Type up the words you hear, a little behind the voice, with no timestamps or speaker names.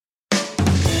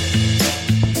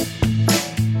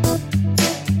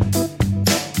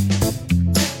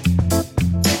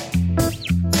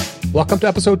Welcome to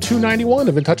episode 291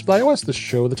 of In Touch with iOS, the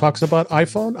show that talks about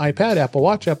iPhone, iPad, Apple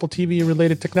Watch, Apple TV, and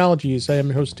related technologies. I am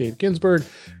your host, Dave Ginsburg,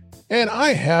 and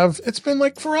it's been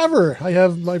like forever. I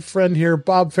have my friend here,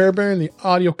 Bob Fairbairn, the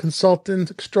audio consultant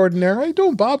extraordinaire. How you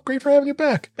doing, Bob? Great for having you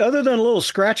back. Other than a little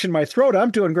scratch in my throat, I'm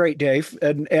doing great, Dave.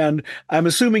 And I'm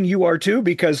assuming you are too,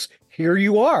 because here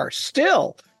you are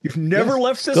still. You've never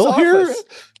left this office.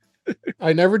 Here.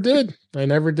 I never did. I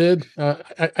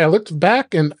looked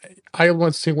back and I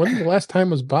want to say, when the last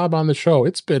time was Bob on the show?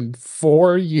 It's been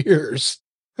 4 years.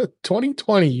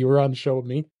 2020, you were on the show with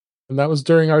me. And that was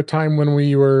during our time when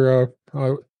we were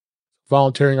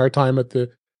volunteering our time at the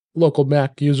local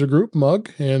Mac user group,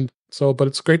 Mug. And so, but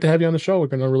it's great to have you on the show. We're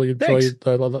going to really enjoy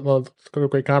a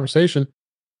great conversation.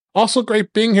 Also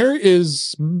great being here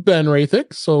is Ben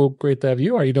Roethig. So great to have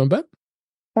you. How are you doing, Ben?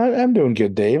 I'm doing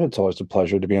good, Dave. It's always a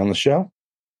pleasure to be on the show.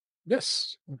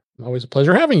 Yes, always a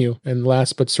pleasure having you. And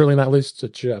last but certainly not least,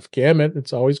 Jeff Gamet.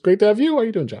 It's always great to have you. How are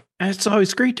you doing, Jeff? It's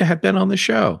always great to have Ben on the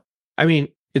show. I mean,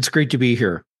 it's great to be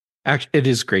here. Actually, it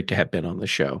is great to have Ben on the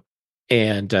show.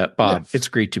 And Bob, It's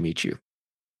great to meet you.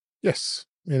 Yes,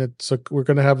 and we're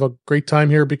going to have a great time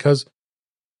here because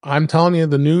I'm telling you,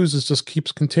 the news just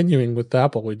keeps continuing with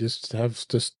Apple. We just have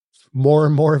more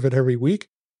and more of it every week.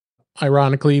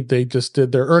 Ironically, they just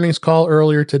did their earnings call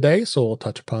earlier today, so we'll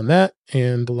touch upon that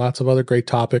and lots of other great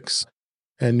topics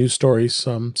and news stories.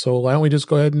 So why don't we just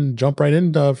go ahead and jump right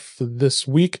into for this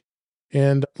week?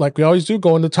 And like we always do,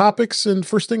 go into topics. And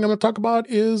first thing I'm going to talk about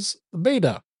is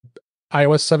beta.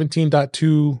 iOS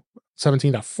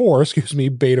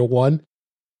 17.4, beta 1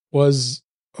 was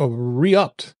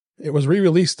re-upped. It was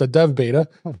re-released, a dev beta.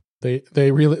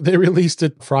 They released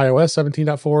it for iOS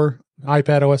 17.4,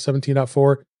 iPadOS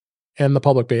 17.4. And the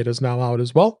public beta is now out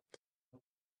as well.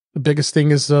 The biggest thing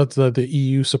is the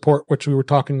EU support, which we were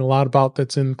talking a lot about,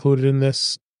 that's included in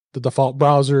this. The default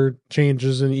browser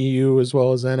changes in EU as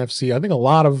well as NFC. I think a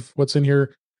lot of what's in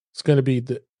here is going to be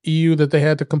the EU that they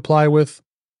had to comply with.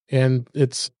 And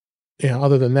it's,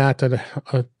 other than that,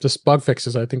 just bug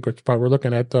fixes, I think, which probably we're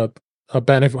looking at.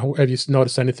 Ben, have you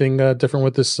noticed anything different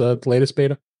with this latest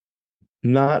beta?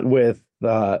 Not with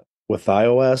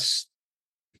iOS.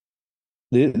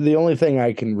 The only thing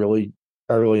I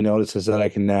really notice is that I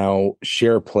can now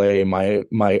share play my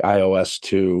iOS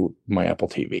to my Apple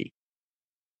TV.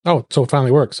 Oh, so it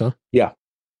finally works, huh? Yeah.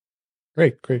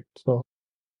 Great. So,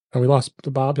 and we lost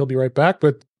Bob. He'll be right back.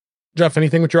 But Jeff,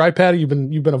 anything with your iPad?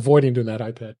 You've been avoiding doing that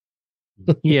iPad.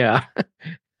 Yeah.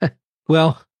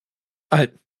 Well,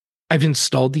 I've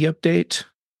installed the update,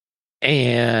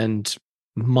 and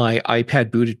my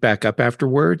iPad booted back up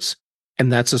afterwards. And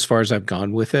that's as far as I've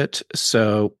gone with it.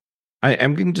 So I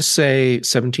am going to say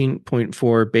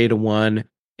 17.4 beta 1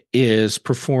 is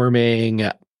performing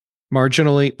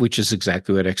marginally, which is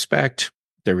exactly what I expect.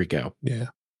 There we go. Yeah.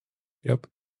 Yep.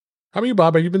 How about you,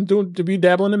 Bob? Have you been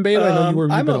dabbling in beta? I know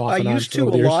you've been off and on. I used to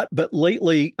a lot, but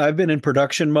lately I've been in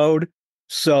production mode.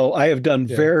 So I have done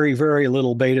very, very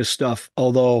little beta stuff.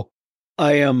 Although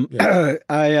I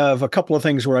have a couple of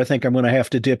things where I think I'm going to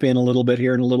have to dip in a little bit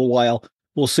here in a little while.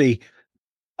 We'll see.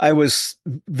 I was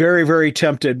very, very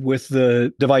tempted with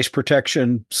the device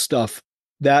protection stuff.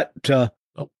 That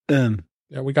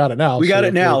we got it now.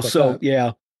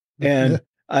 And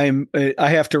I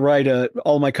have to write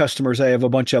all my customers. I have a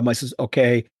bunch of them. I says,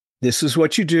 okay, this is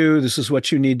what you do. This is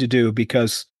what you need to do,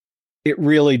 because it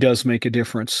really does make a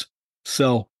difference.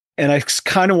 So, and I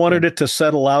kind of wanted it to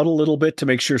settle out a little bit to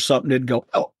make sure something didn't go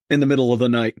in the middle of the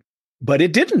night, but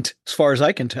it didn't, as far as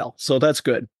I can tell. So that's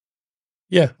good.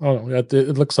 Yeah,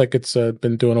 it looks like it's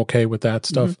been doing okay with that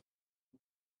stuff.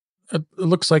 Mm-hmm. It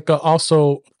looks like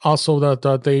also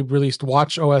that they released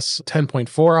Watch OS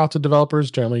 10.4 out to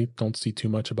developers. Generally, don't see too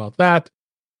much about that.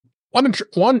 One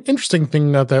interesting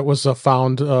thing that was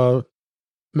found, Apple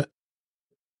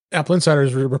Insider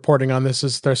is reporting on this,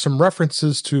 is there's some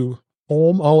references to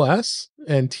Home OS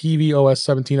and TV OS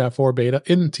 17.4 beta.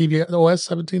 In TV OS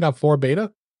 17.4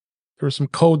 beta, there was some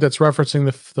code that's referencing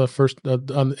the first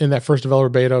in that first developer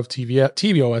beta of TV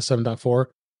OS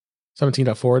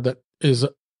 17.4 that is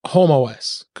Home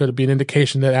OS. Could it be an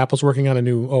indication that Apple's working on a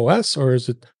new OS, or is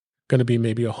it going to be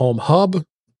maybe a Home Hub?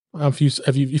 If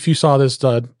you saw this,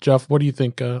 Jeff, what do you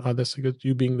think on this?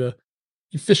 You being the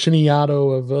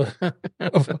aficionado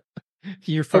of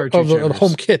You're far too generous. The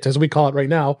home kit, as we call it right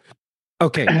now.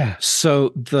 Okay, so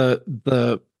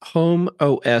the Home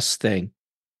OS thing,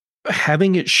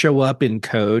 having it show up in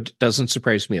code doesn't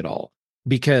surprise me at all,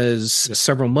 because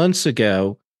several months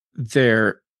ago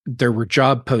there were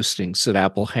job postings that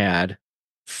Apple had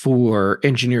for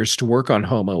engineers to work on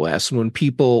Home OS, and when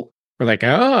people were like,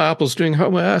 "Oh, Apple's doing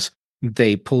Home OS,"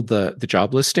 they pulled the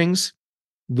job listings,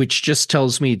 which just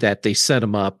tells me that they set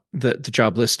them up, the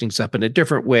job listings up in a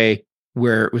different way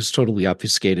where it was totally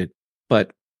obfuscated.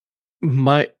 But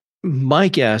my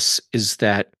guess is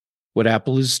that what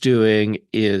Apple is doing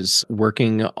is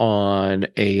working on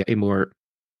a more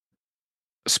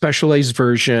specialized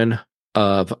version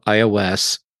of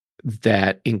iOS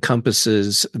that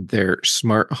encompasses their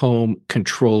smart home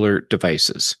controller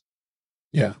devices.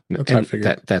 Yeah, that's what I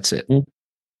figured. That's it.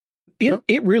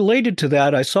 It related to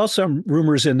that. I saw some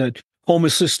rumors in the Home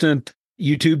Assistant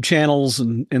YouTube channels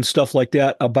and stuff like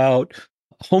that about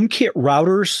HomeKit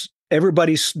routers.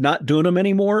 Everybody's not doing them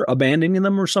anymore, abandoning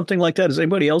them or something like that. Has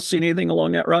anybody else seen anything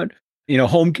along that route?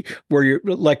 Home where you're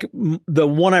like the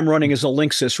one I'm running is a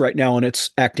Linksys right now and it's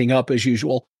acting up as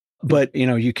usual. But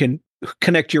you can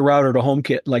connect your router to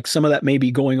HomeKit. Like some of that may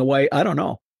be going away. I don't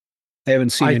know. I haven't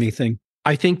seen anything.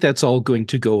 I think that's all going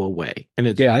to go away. And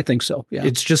I think so. Yeah.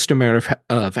 It's just a matter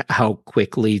of how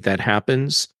quickly that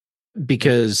happens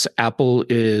because Apple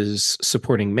is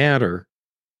supporting Matter.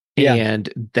 Yeah.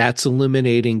 And that's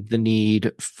eliminating the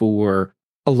need for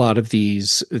a lot of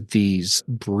these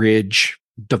bridge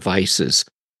devices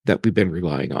that we've been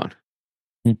relying on.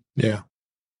 Yeah.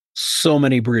 So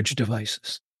many bridge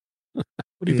devices. What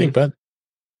do you think, Ben?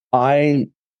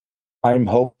 I'm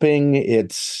hoping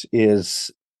it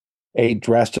is a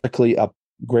drastically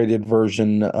upgraded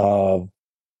version of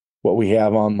what we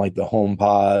have on like the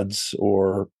HomePods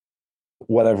or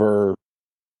whatever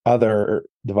other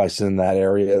devices in that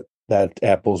area that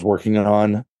Apple's working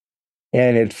on,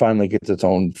 and it finally gets its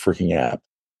own freaking app.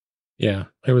 Yeah,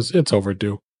 it's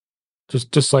overdue.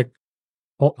 Just like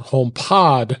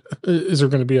HomePod. Is there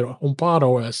going to be a HomePod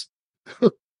OS?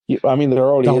 I mean, there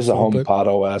already is a Doubtful, HomePod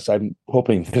OS. I'm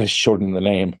hoping to shorten the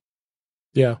name.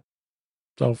 Yeah.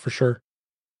 So for sure.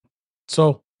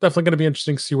 So definitely going to be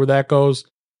interesting to see where that goes.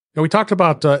 We talked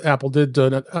about Apple did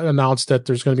announce that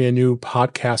there's going to be a new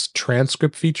podcast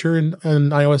transcript feature in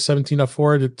iOS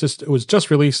 17.4. It was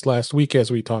just released last week as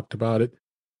we talked about it.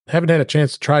 Haven't had a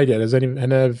chance to try it yet.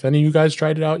 Have any of you guys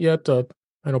tried it out yet? I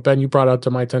know, Ben, you brought it to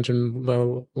my attention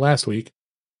last week.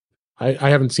 I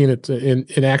haven't seen it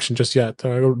in action just yet.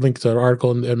 I linked to an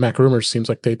article in Mac Rumors. Seems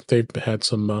like they've had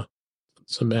some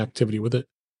activity with it.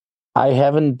 I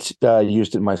haven't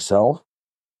used it myself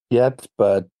yet,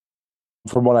 but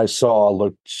from what I saw, it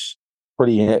looked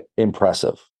pretty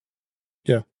impressive.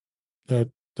 Yeah,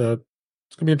 it's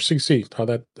gonna be interesting to see how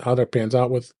that pans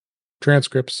out with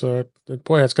transcripts.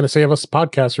 Boy, it's going to save us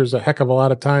podcasters a heck of a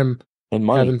lot of time and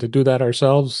money having to do that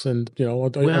ourselves. And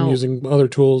I'm using other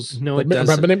tools. No, it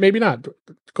doesn't. But maybe not.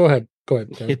 Go ahead.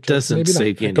 It doesn't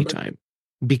save you any time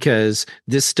because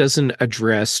this doesn't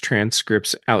address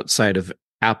transcripts outside of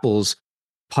Apple's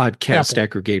podcast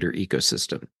aggregator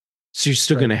ecosystem. So you're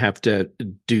still going to have to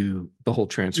do the whole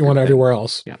transcript. You want it everywhere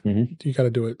else. Yeah. Mm-hmm. You got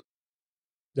to do it.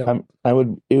 Yeah. It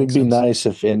would be nice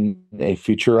if in a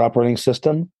future operating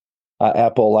system,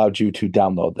 Apple allowed you to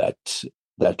download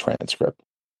that transcript.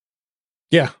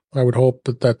 Yeah, I would hope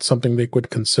that that's something they would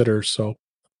consider. So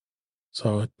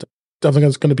definitely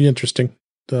it's going to be interesting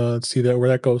to see where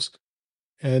that goes.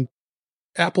 And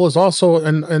Apple is also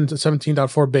in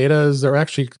 17.4 beta they're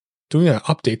actually doing an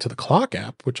update to the clock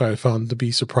app, which I found to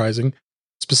be surprising.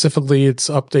 Specifically, it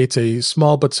updates a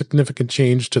small but significant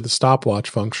change to the stopwatch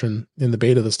function. In the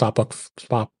beta, the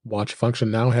stopwatch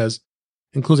function now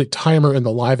includes a timer in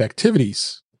the live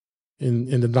activities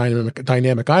in the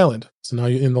dynamic island. So now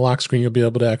in the lock screen, you'll be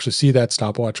able to actually see that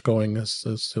stopwatch going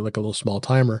as like a little small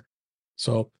timer.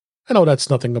 So I know that's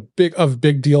nothing a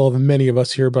big deal of many of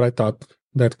us here, but I thought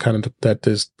that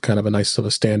is kind of a nice of a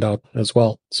standout as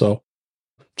well. So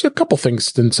there's a couple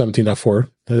things in 17.4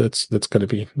 that's going to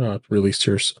be released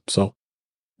here. So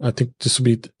I think this will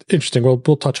be interesting. We'll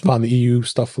touch upon the EU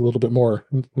stuff a little bit more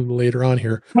later on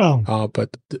here.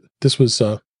 But this is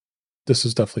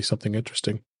definitely something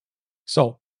interesting.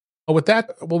 So with that,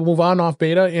 we'll move on off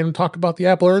beta and talk about the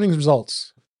Apple earnings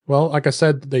results. Well, like I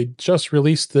said, they just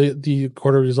released the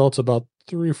quarter results about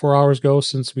 3 or 4 hours ago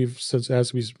since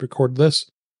as we recorded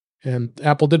this. And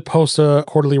Apple did post a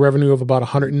quarterly revenue of about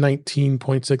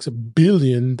 $119.6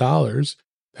 billion. That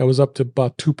was up to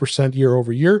about 2% year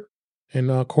over year.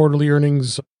 And quarterly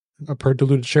earnings per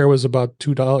diluted share was about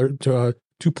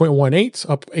 $2.18,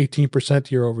 up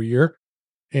 18% year over year.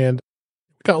 And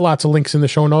we got lots of links in the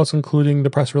show notes, including the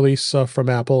press release from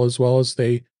Apple, as well as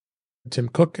Tim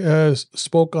Cook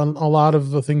spoke on a lot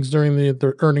of the things during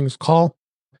the earnings call.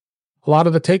 A lot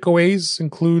of the takeaways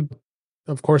include,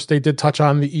 of course, they did touch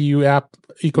on the EU app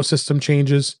ecosystem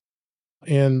changes.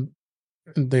 And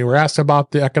They were asked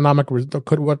about the economic there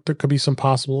could be some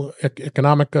possible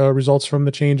economic results from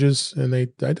the changes, and I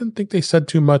didn't think they said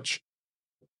too much.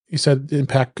 He said the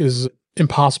impact is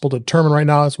impossible to determine right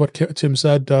now. Is what Tim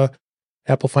said.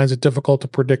 Apple finds it difficult to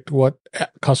predict what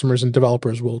customers and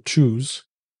developers will choose.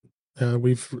 They're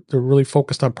really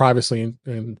focused on privacy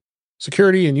and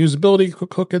security and usability.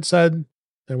 Cook had said,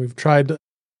 and we've tried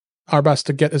our best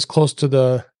to get as close to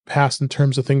the past in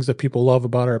terms of things that people love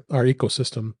about our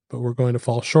ecosystem, but we're going to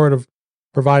fall short of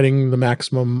providing the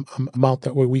maximum amount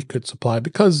that we could supply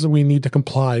because we need to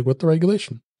comply with the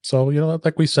regulation. So,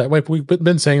 like we said, we've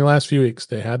been saying the last few weeks,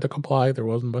 they had to comply. There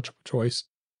wasn't much of a choice.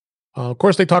 Of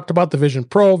course, they talked about the Vision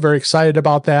Pro. Very excited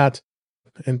about that,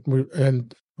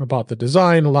 and about the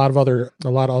design. A lot of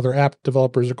other app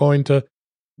developers are going to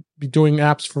be doing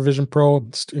apps for Vision Pro,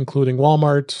 including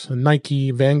Walmart,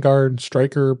 Nike, Vanguard,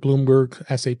 Stryker, Bloomberg,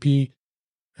 SAP,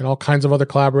 and all kinds of other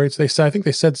collaborators. I think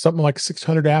they said something like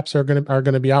 600 apps are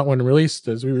going to be out when released.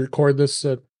 As we record this,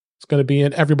 it's going to be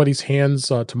in everybody's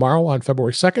hands tomorrow on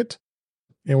February 2nd,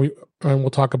 and we'll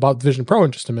talk about Vision Pro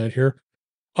in just a minute here.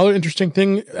 Other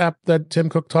interesting app that Tim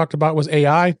Cook talked about was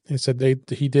AI. He said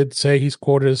he did say, he's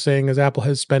quoted as saying, as Apple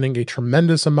is spending a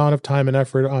tremendous amount of time and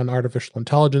effort on artificial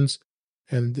intelligence,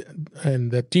 and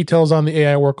that details on the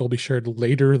AI work will be shared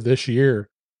later this year.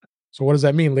 So what does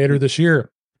that mean, later this year?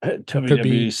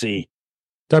 WWDC.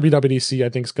 WWDC, I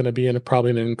think, is going to be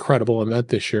probably an incredible event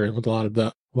this year with a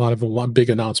lot of big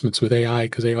announcements with AI,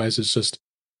 because AI is just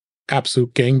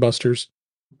absolute gangbusters.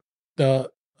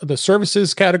 The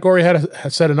services category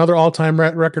had set another all-time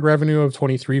record revenue of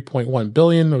 $23.1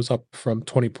 billion. It was up from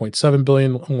 $20.7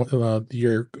 billion the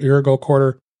year ago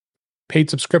quarter. Paid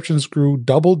subscriptions grew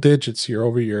double digits year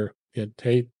over year. I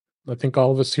think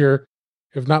all of us here,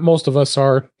 if not most of us,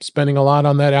 are spending a lot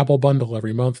on that Apple bundle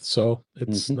every month. So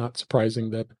it's not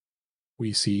surprising that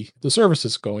we see the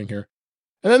services going here.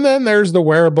 And then there's the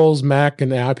wearables, Mac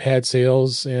and iPad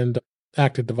sales, and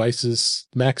active devices.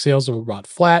 Mac sales are about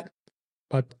flat,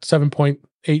 about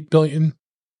 7.8 billion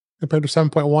compared to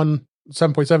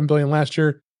 7.7 billion last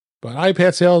year. But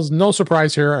iPad sales, no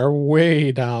surprise here, are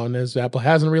way down, as Apple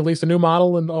hasn't released a new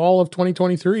model in all of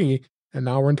 2023, and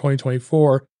now we're in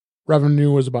 2024.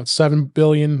 Revenue was about 7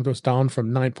 billion. It was down from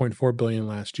 9.4 billion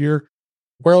last year.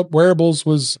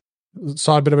 Wearables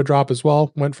saw a bit of a drop as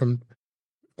well. Went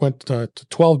to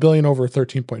 12 billion over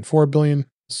 13.4 billion.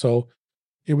 So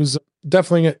it was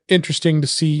definitely interesting to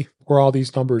see where all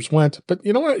these numbers went. But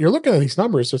you know what? You're looking at these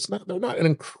numbers. They're not an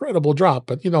incredible drop,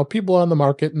 but people on the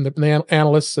market and the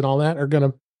analysts and all that are going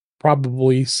to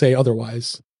probably say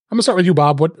otherwise. I'm going to start with you,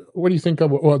 Bob. What do you think of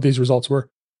what these results were?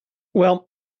 Well,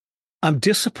 I'm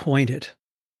disappointed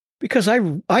because I have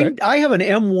an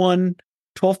M1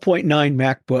 12.9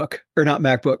 MacBook, or not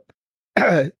MacBook,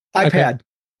 iPad.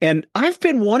 And I've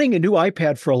been wanting a new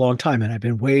iPad for a long time, and I've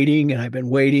been waiting, and I've been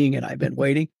waiting, and I've been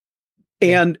waiting.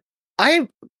 And I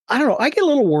don't know, I get a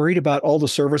little worried about all the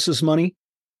services money.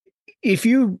 If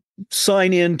you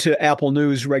sign in to Apple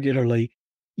News regularly,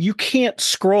 you can't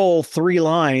scroll 3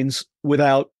 lines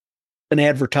without an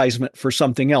advertisement for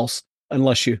something else,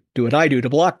 unless you do what I do to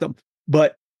block them.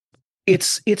 But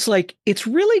it's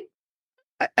really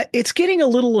getting a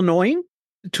little annoying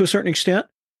to a certain extent.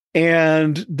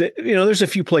 And there's a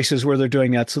few places where they're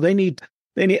doing that. So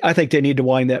I think they need to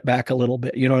wind that back a little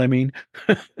bit. You know what I mean?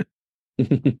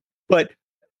 But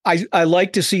I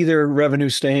like to see their revenue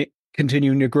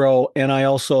continuing to grow. And I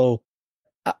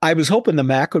was hoping the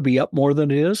Mac would be up more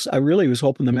than it is. I really was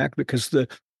hoping the Mac, because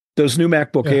those new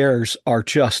MacBook Airs are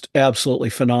just absolutely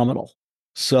phenomenal.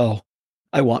 So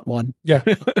I want one. Yeah.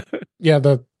 Yeah.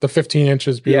 The 15 inch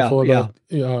is beautiful. Yeah.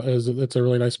 It's a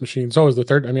really nice machine. So is the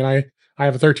third. I mean, I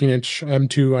have a 13-inch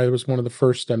M2. I was one of the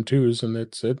first M2s, and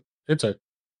it's a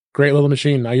great little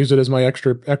machine. I use it as my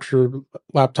extra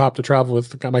laptop to travel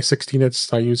with. Got my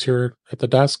 16-inch I use here at the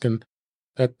desk, and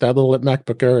that little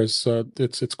MacBook Air is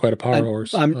it's quite a power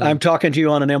horse. I'm talking to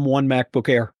you on an M1 MacBook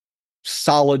Air.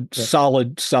 Solid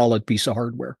piece of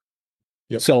hardware.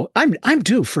 Yep. So I'm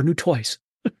due for new toys.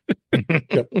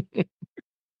 Yep.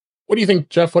 What do you think,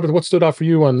 Jeff? What stood out for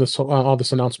you on this all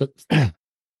this announcement?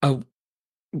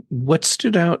 What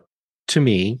stood out to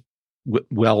me,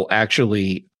 well,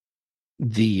 actually,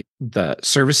 the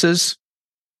services,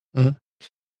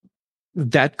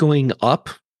 that going up,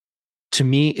 to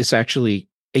me, is actually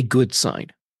a good sign,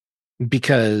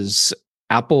 because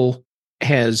Apple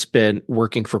has been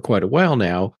working for quite a while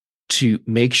now to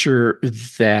make sure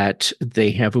that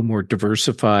they have a more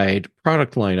diversified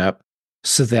product lineup,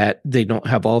 so that they don't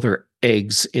have all their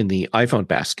eggs in the iPhone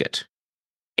basket.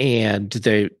 And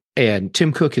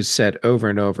Tim Cook has said over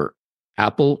and over,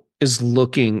 Apple is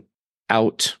looking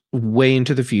out way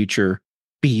into the future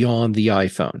beyond the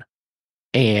iPhone.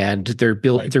 And they're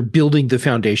building the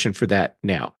foundation for that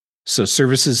now. So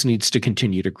services needs to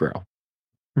continue to grow.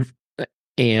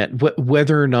 And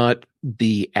whether or not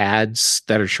the ads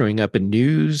that are showing up in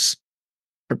news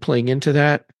are playing into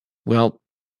that, well,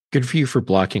 good for you for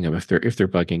blocking them if they're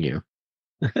bugging you.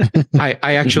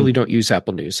 I actually don't use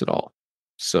Apple News at all.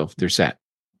 So there's that.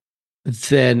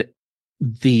 Then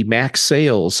the Mac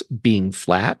sales being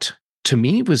flat to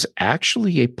me was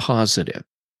actually a positive.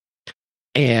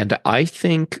 And I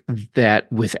think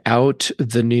that without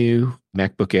the new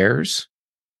MacBook Airs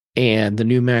and the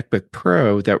new MacBook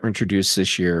Pro that were introduced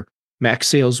this year, Mac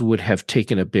sales would have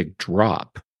taken a big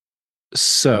drop.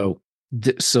 So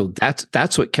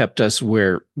that's what kept us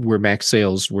where Mac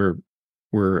sales were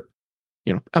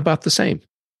about the same.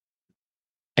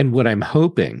 And what I'm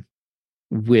hoping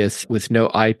with no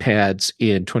iPads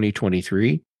in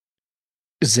 2023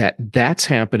 is that that's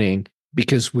happening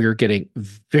because we're getting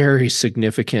very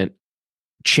significant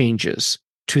changes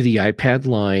to the iPad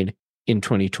line in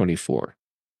 2024.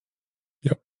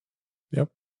 Yep. How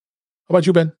about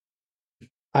you, Ben?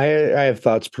 I have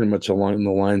thoughts pretty much along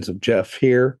the lines of Jeff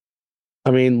here.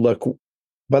 I mean, look,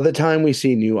 by the time we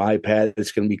see new iPad,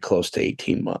 it's going to be close to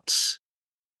 18 months.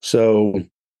 So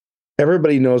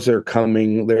everybody knows they're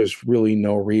coming. There's really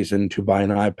no reason to buy an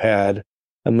iPad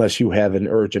unless you have an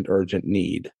urgent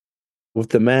need.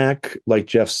 With the Mac, like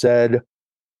Jeff said,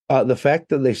 the fact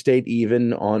that they stayed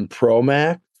even on Pro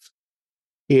Mac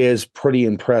is pretty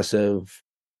impressive,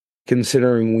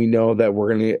 considering we know that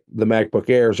the MacBook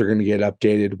Airs are going to get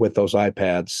updated with those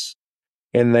iPads,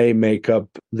 and they make up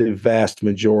the vast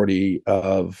majority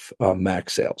of Mac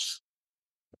sales.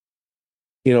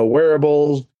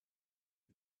 Wearables,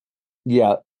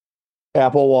 yeah,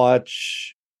 Apple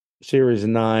Watch Series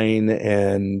 9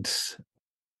 and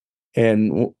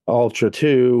Ultra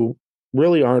 2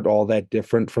 really aren't all that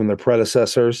different from their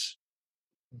predecessors.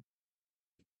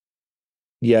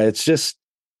 Yeah, it's just,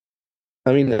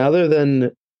 I mean, other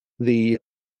than the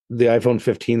iPhone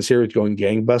 15 series going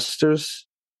gangbusters,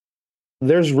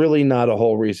 there's really not a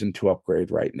whole reason to upgrade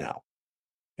right now.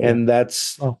 And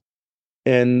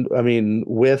and I mean,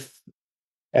 with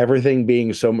everything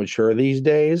being so mature these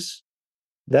days,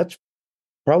 that's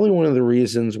probably one of the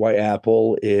reasons why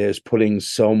Apple is putting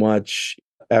so much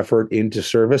effort into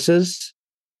services.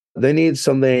 They need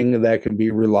something that can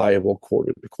be reliable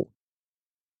quarter to quarter.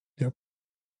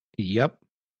 Yep.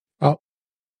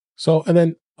 So, and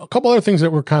then a couple other things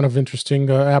that were kind of interesting.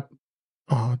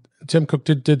 Tim Cook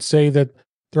did say that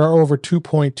there are over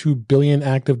 2.2 billion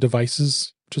active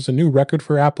devices, which is a new record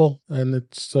for Apple, and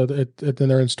it's in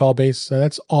their install base. And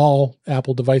that's all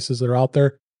Apple devices that are out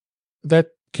there. That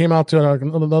came out to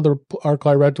another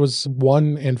article I read was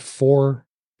 1 in 4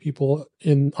 people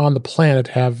on the planet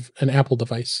have an Apple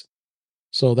device.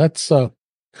 So that's a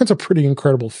pretty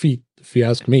incredible feat, if you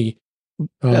ask me.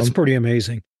 That's pretty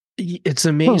amazing. It's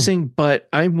amazing, but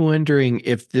I'm wondering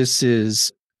if this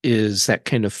is that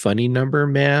kind of funny number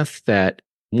math that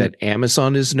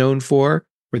Amazon is known for,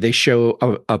 where they show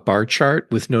a bar chart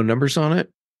with no numbers on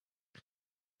it.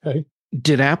 Okay.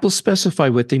 Did Apple specify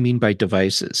what they mean by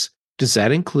devices? Does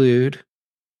that include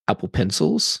Apple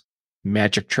Pencils,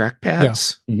 Magic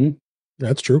Trackpads? Yeah. Mm-hmm.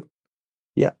 That's true.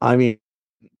 Yeah, I mean,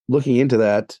 looking into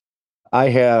that, I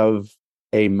have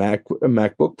a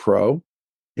MacBook Pro,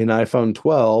 an iPhone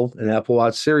 12, an Apple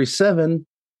Watch Series 7,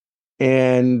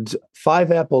 and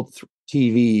 5 Apple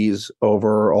TVs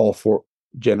over all 4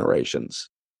 generations.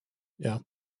 Yeah. I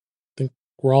think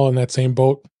we're all in that same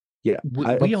boat. Yeah. We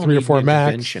all 3 or need 4 an Macs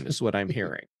intervention is what I'm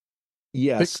hearing.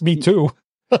 Yes. Me too.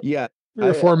 Yeah. 3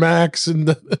 or 4 Macs and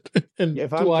 2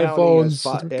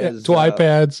 iPhones, 2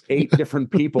 iPads. 8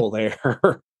 different people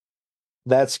there.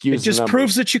 That skews. It just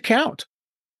proves that you count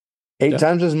 8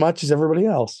 times as much as everybody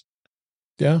else.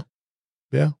 Yeah.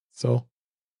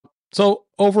 So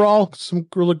overall, some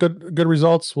really good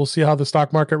results. We'll see how the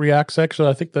stock market reacts. Actually,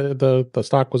 I think the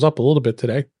stock was up a little bit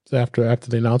today after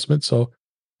the announcement, so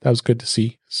that was good to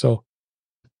see. So,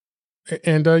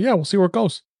 and we'll see where it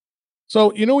goes.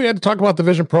 So, we had to talk about the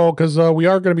Vision Pro because we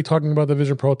are going to be talking about the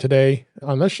Vision Pro today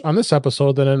on this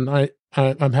episode. And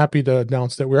I'm happy to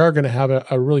announce that we are going to have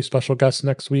a really special guest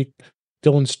next week,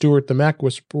 Dylan Stewart, the Mac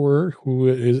Whisperer,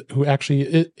 who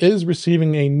actually is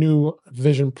receiving a new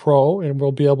Vision Pro, and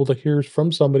we'll be able to hear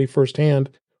from somebody firsthand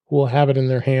who will have it in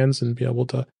their hands and be able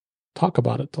to talk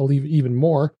about it to leave even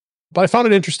more. But I found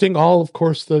it interesting. All, of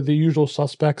course, the usual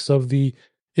suspects of the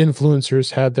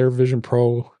influencers had their Vision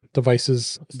Pro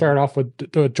devices. Started off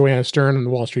with Joanna Stern in the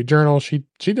Wall Street Journal. She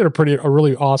did a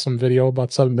really awesome video,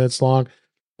 about 7 minutes long,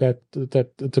 that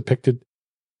depicted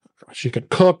She could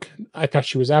cook. I thought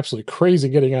she was absolutely crazy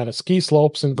getting out of ski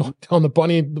slopes and going down the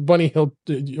bunny hill.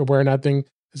 You're wearing that thing.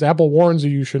 As Apple warns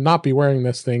you should not be wearing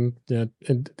this thing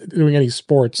and doing any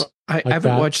sports. I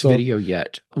haven't watched the video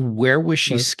yet. Where was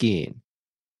she skiing?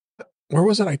 Where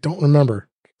was it? I don't remember.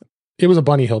 It was a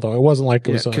bunny hill though. It wasn't like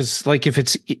it was because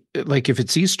if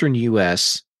it's Eastern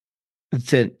US,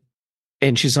 then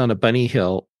and she's on a bunny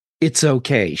hill, it's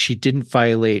okay. She didn't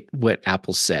violate what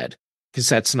Apple said because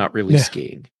that's not really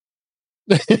skiing.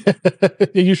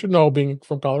 You should know, being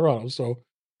from Colorado.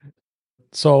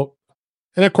 So,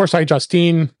 and of course,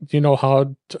 Justine, you know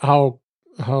how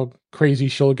crazy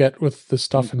she'll get with this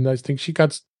stuff, and I think she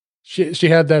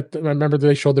had that. I remember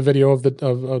they showed the video of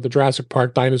the Jurassic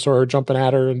Park dinosaur jumping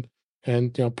at her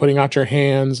and putting out your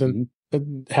hands and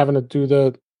having to do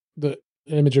the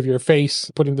image of your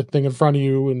face, putting the thing in front of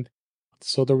you, and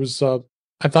so there was.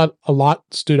 I thought a lot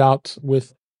stood out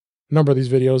with a number of these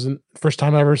videos, and first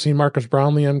time I've ever seen Marcus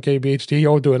Brownlee,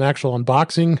 MKBHD, do an actual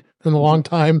unboxing in a long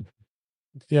time.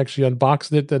 He actually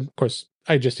unboxed it, and of course,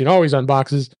 Justine always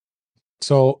unboxes.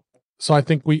 So I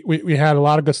think we had a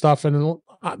lot of good stuff, and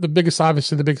the biggest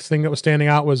thing that was standing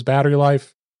out was battery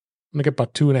life. I'm gonna get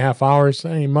about 2.5 hours.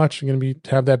 That ain't much. You're gonna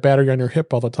have that battery on your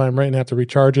hip all the time, right? And have to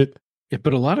recharge it. Yeah,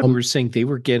 but a lot of them were saying they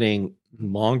were getting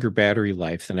longer battery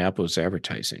life than Apple was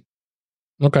advertising.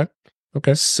 Okay.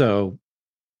 So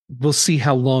we'll see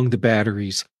how long the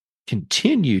batteries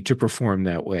continue to perform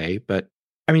that way. But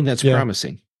I mean, that's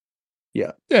promising.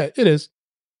 Yeah, it is.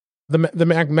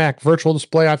 The Mac virtual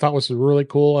display I thought was really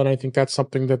cool, and I think that's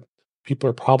something that people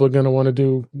are probably going to want to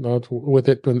do with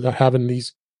it, having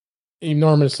these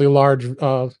enormously large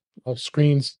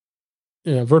screens,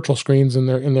 virtual screens in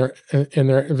their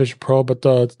Vision Pro. But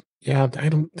I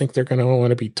don't think they're going to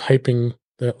want to be typing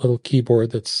that little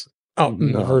keyboard that's out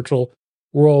in the virtual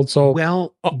world.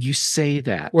 So, you say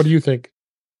that. What do you think?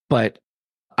 But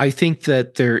I think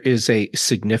that there is a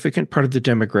significant part of the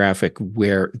demographic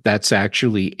where that's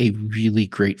actually a really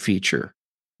great feature.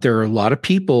 There are a lot of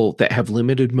people that have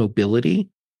limited mobility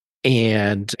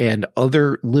and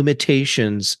other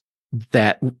limitations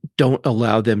that don't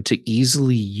allow them to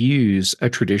easily use a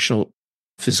traditional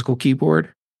physical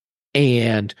keyboard.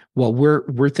 And while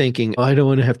we're thinking, I don't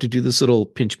want to have to do this little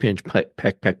pinch,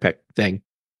 peck thing,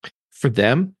 for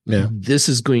them, this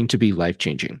is going to be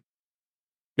life-changing.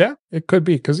 Yeah, it could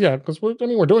be because we're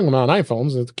doing them on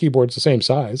iPhones. The keyboard's the same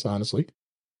size, honestly.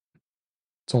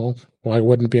 So why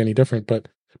wouldn't it be any different? But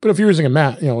if you're using a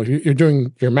Mac, if you're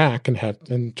doing your Mac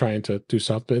and trying to do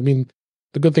stuff, I mean,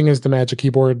 the good thing is the Magic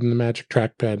Keyboard and the Magic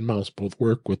Trackpad and mouse both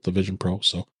work with the Vision Pro.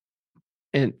 So,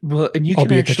 and you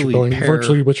can actually going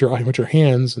virtually with your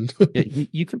hands, and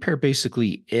you can pair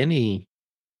basically any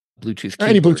Bluetooth keyboard,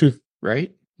 any Bluetooth,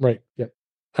 right? Right. Yeah,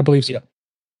 I believe so.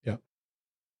 Yeah.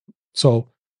 So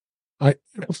I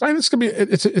find this gonna be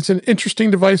it's an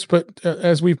interesting device, but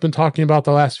as we've been talking about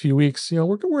the last few weeks,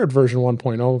 we're at version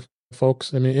 1.0,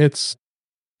 folks. I mean,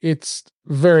 it's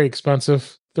very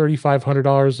expensive.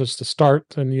 $3,500 just to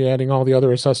start, and you adding all the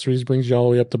other accessories brings you all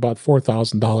the way up to about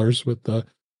 $4,000 with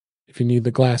if you need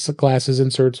the glasses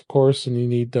inserts, of course, and you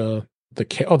need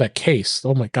that case.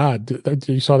 Oh my God,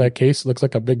 you saw that case? It looks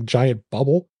like a big giant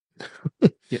bubble.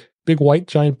 Yeah. Big white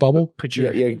giant bubble. get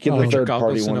the third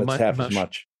party one that's half as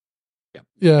much.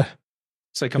 Yeah.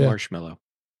 It's like a marshmallow.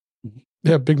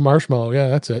 Yeah, big marshmallow. Yeah,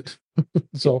 that's it.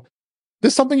 So,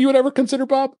 this something you would ever consider,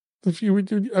 Bob? If you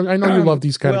would, I know you love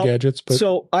these kind of gadgets, but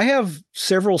so I have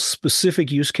several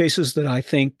specific use cases that I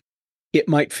think it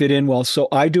might fit in well. So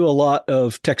I do a lot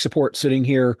of tech support sitting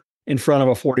here in front of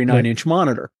a 49-inch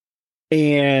monitor,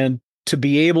 and to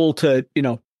be able to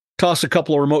toss a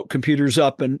couple of remote computers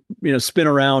up and spin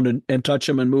around and touch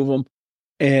them and move them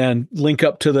and link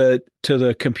up to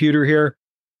the computer here,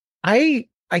 I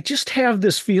just have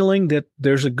this feeling that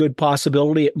there's a good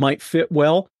possibility it might fit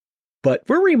well. But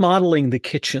we're remodeling the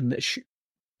kitchen this year.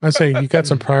 I say you got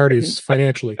some priorities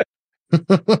financially.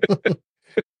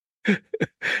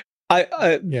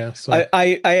 I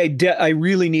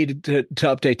really needed to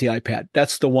update the iPad.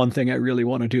 That's the one thing I really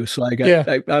want to do. So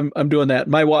I'm doing that.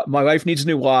 My wife needs a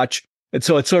new watch, and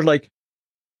so it's sort of like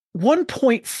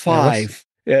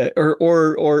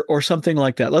 1.5 or something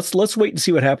like that. Let's wait and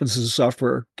see what happens as the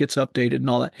software gets updated and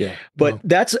all that. Yeah, but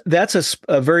that's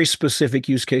a very specific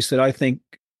use case that I think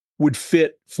would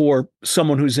fit for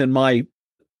someone who's in my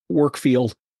work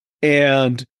field.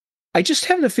 And I just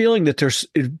have the feeling that there's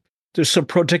some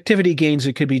productivity gains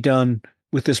that could be done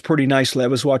with this pretty nicely. I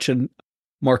was watching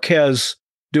Marquez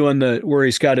doing where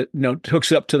he's got it,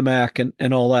 hooks it up to the Mac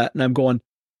and all that. And I'm going,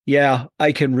 yeah,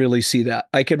 I can really see that.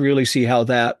 I can really see how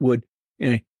that would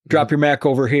drop your Mac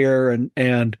over here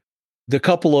and the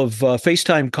couple of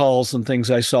FaceTime calls and things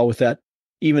I saw with that,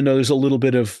 even though there's a little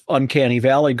bit of uncanny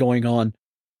valley going on,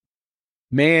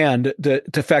 man,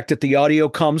 the fact that the audio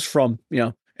comes from,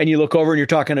 and you look over and you're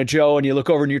talking to Joe, and you look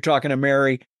over and you're talking to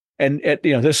Mary, and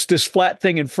this flat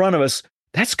thing in front of us,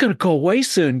 that's going to go away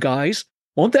soon, guys.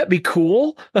 Won't that be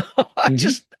cool?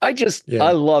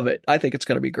 I love it. I think it's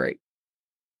going to be great.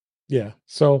 Yeah.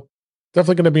 So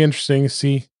definitely going to be interesting to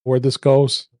see where this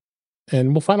goes,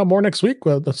 and we'll find out more next week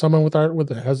with someone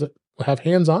have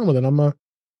hands on with it.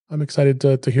 I'm excited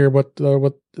to hear what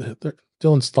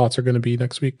Dylan's thoughts are going to be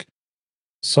next week.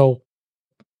 So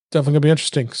definitely going to be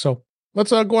interesting. So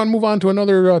let's move on to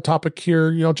another topic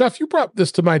here. Jeff, you brought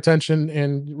this to my attention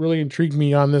and really intrigued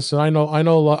me on this. And I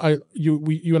know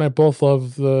you and I both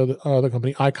love the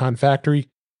company Icon Factory.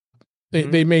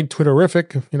 They made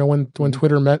Twitterific. When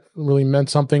Twitter really meant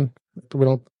something. We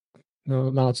don't.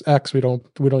 Now it's X. We don't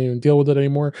even deal with it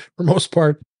anymore for most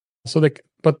part.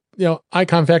 But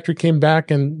Icon Factory came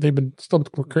back and they've been still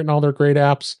creating all their great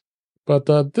apps. But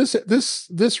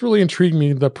this really intrigued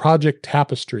me. The Project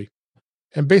Tapestry.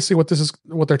 And basically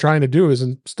what they're trying to do is,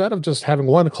 instead of just having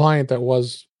one client that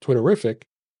was Twitterific,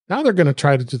 now they're going to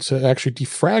try to actually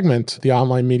defragment the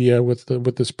online media with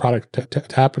this Project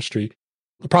Tapestry,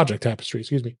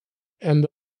 excuse me. And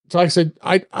so like I said,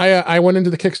 I went into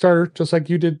the Kickstarter just like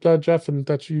you did, Jeff, and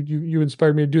that you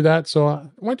inspired me to do that. So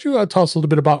why don't you tell us a little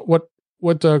bit about what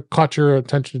caught your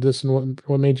attention to this and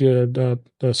what made you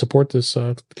support this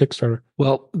Kickstarter?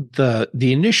 Well,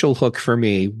 the initial hook for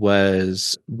me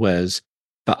was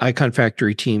the Icon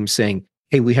Factory team saying,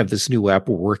 "Hey, we have this new app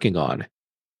we're working on."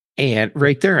 And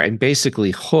right there, I'm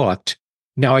basically hooked.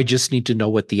 Now I just need to know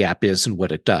what the app is and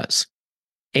what it does.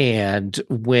 And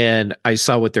when I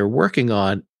saw what they're working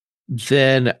on,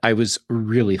 then I was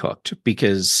really hooked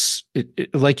because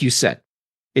it, like you said,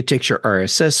 it takes your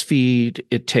RSS feed.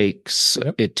 It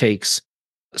takes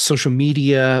social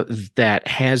media that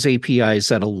has APIs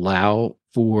that allow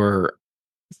for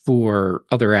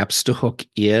other apps to hook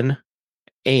in.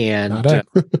 And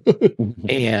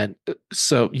and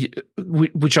so,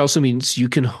 which also means you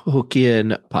can hook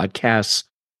in podcasts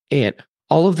and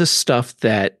all of the stuff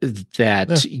that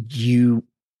you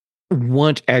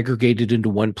want aggregated into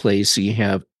one place, so you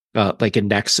have like a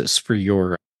nexus for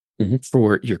your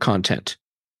content.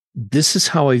 This is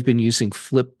how I've been using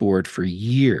Flipboard for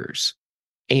years,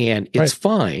 and it's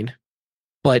fine,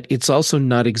 but it's also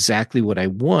not exactly what I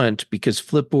want, because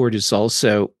Flipboard is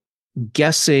also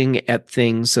guessing at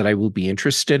things that I will be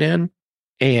interested in.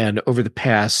 And over the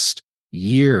past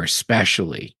year,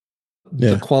 especially,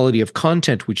 the quality of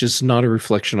content, which is not a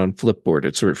reflection on Flipboard,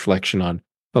 it's a reflection on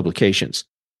publications,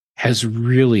 has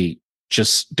really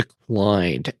just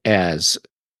declined as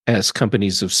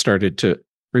companies have started to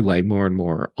rely more and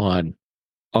more on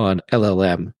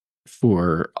LLM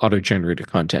for auto-generated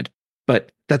content.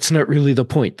 But that's not really the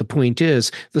point. The point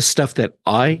is the stuff that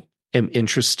I am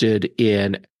interested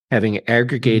in having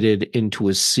aggregated into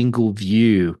a single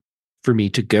view for me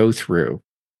to go through.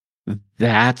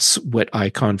 That's what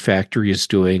Icon Factory is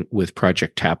doing with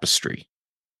Project Tapestry.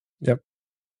 Yep.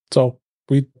 So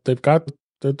they're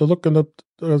looking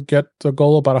to get the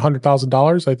goal about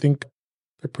 $100,000. I think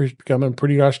they're becoming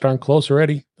pretty gosh darn close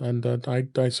already, and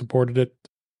I supported it.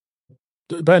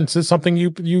 Ben, is this something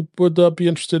you would be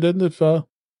interested in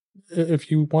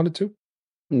if you wanted to?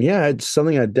 Yeah, it's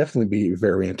something I'd definitely be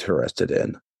very interested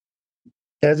in.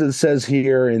 As it says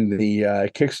here in the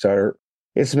Kickstarter,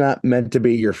 it's not meant to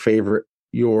be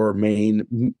your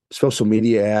main social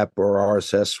media app or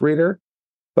RSS reader,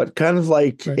 but kind of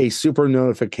like a super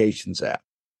notifications app.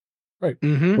 Right.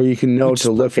 Mm-hmm. Where you can know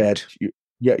to look at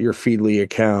your Feedly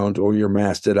account or your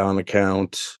Mastodon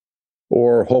account,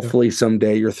 or hopefully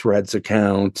someday your Threads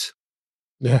account.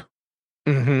 Yeah.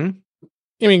 Mm-hmm.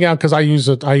 I mean, because I use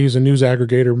a news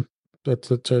aggregator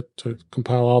to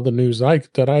compile all the news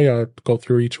that I go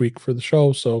through each week for the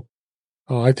show. So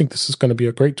I think this is going to be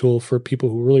a great tool for people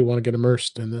who really want to get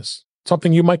immersed in this.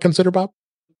 Something you might consider, Bob?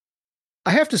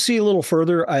 I have to see a little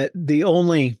further. The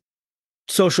only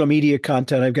social media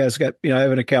content I've got, I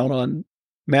have an account on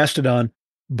Mastodon,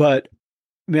 but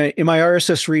in my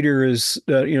RSS reader is,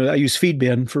 I use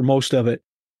Feedbin for most of it,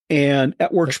 and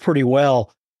that works pretty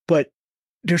well. But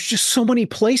there's just so many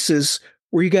places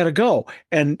where you got to go,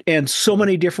 and so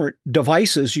many different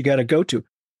devices you got to go to.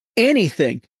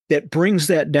 Anything that brings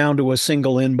that down to a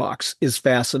single inbox is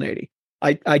fascinating.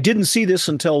 I didn't see this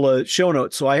until the show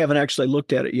notes, so I haven't actually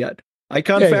looked at it yet.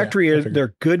 Icon Factory,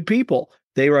 they're good people.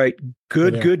 They write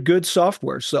good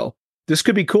software. So this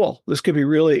could be cool. This could be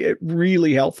really,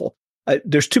 really helpful.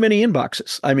 There's too many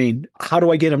inboxes. I mean, how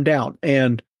do I get them down?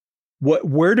 And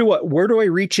where do I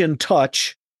reach in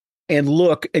touch and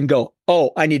look and go,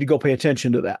 oh, I need to go pay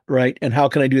attention to that, right? And how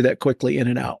can I do that quickly in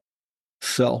and out?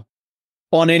 So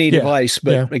on any device,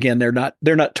 but again, they're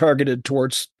not targeted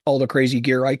towards all the crazy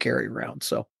gear I carry around.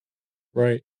 So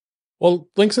right. Well,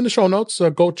 links in the show notes.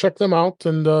 Go check them out,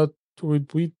 and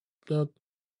we at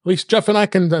least Jeff and I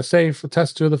can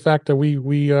attest to the fact that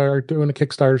we are doing a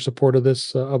Kickstarter support of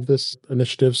this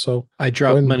initiative. So I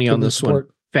dropped money on this one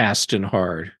fast and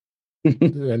hard,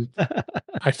 and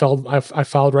I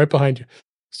followed right behind you.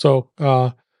 So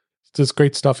it's just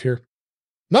great stuff here.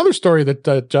 Another story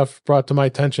that Jeff brought to my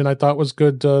attention, I thought was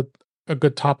good. A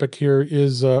good topic here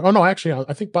is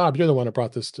I think Bob, you're the one that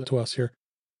brought this to us here.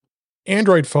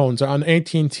 Android phones on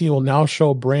AT&T will now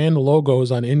show brand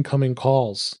logos on incoming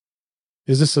calls.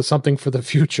 Is this something for the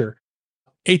future?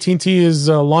 AT&T is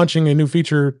launching a new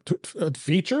feature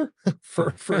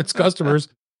for its customers,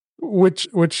 which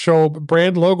show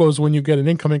brand logos when you get an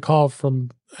incoming call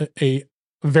from a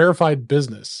verified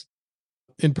business.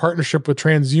 In partnership with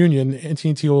TransUnion,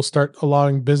 AT&T will start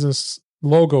allowing business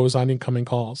logos on incoming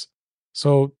calls.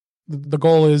 So the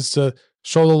goal is to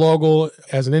show the logo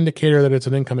as an indicator that it's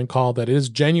an incoming call, that it is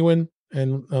genuine,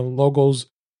 and logos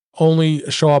only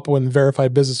show up when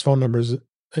verified business phone numbers.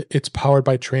 It's powered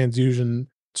by TransUnion's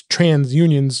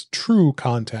True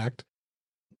Contact.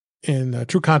 And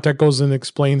True Contact goes and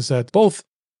explains that both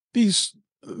these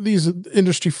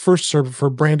industry firsts serve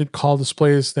for branded call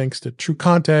displays thanks to True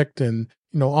Contact and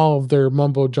all of their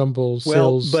mumbo jumbo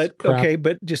sales. But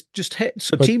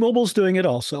T-Mobile's doing it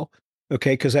also.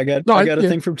 Okay, because I got a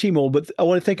thing from T-Mobile, but I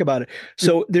want to think about it.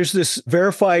 So there's this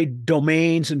verified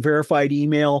domains and verified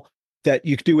email that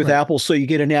you could do with Apple. So you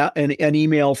get an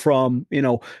email from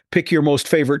pick your most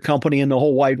favorite company in the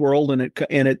whole wide world, and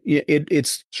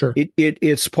it's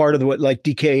part of the like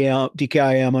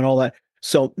DKIM and all that.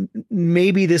 So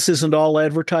maybe this isn't all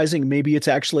advertising. Maybe it's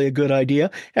actually a good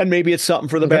idea, and maybe it's something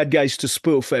for the bad guys to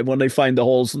spoof when they find the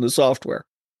holes in the software.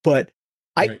 But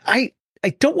I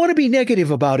don't want to be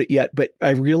negative about it yet, but I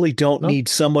really don't need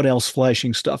someone else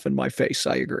flashing stuff in my face.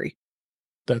 I agree.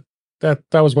 That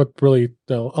was what really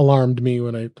alarmed me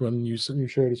when you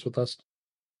shared this with us.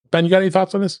 Ben, you got any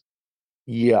thoughts on this?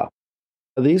 Yeah.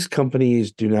 These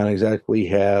companies do not exactly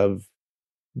have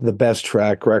the best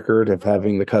track record of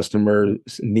having the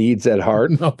customer's needs at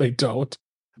heart. No, they don't.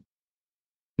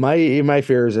 My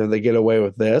fear is if they get away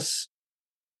with this,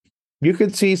 you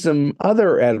could see some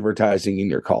other advertising in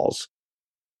your calls.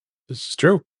 This is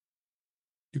true.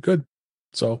 You could.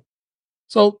 So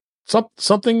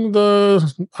something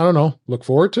look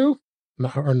forward to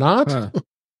or not. Huh.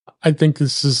 I think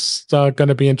this is going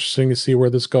to be interesting to see where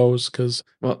this goes, because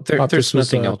there's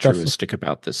nothing altruistic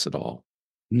about this at all.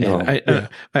 No,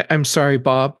 I'm sorry,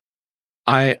 Bob.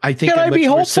 I think I'm much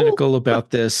more cynical about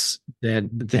this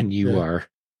than you are.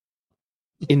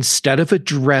 Instead of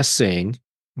addressing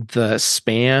the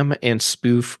spam and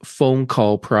spoof phone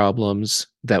call problems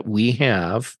that we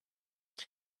have,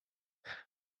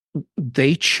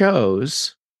 they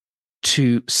chose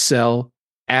to sell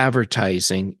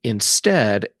advertising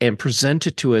instead and present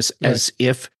it to us as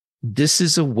if this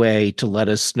is a way to let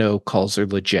us know calls are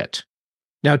legit.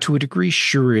 Now, to a degree,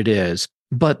 sure it is,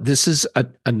 but this is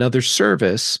another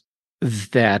service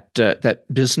that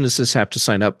businesses have to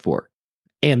sign up for.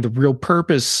 And the real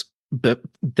purpose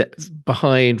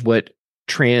behind what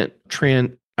I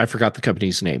forgot the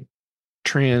company's name.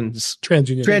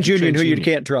 TransUnion, who you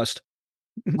can't trust.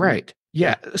 Right.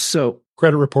 Yeah. So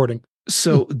credit reporting.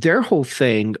 So their whole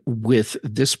thing with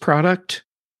this product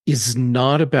is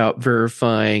not about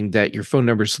verifying that your phone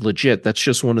number is legit. That's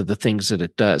just one of the things that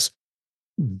it does.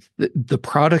 The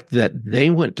product that they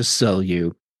went to sell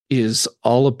you is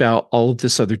all about all of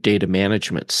this other data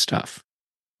management stuff.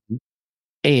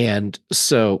 And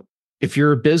so if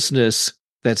you're a business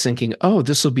that's thinking, oh,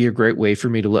 this will be a great way for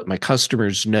me to let my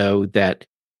customers know that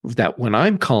when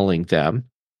I'm calling them,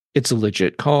 it's a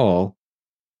legit call.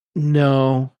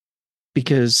 No,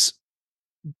 because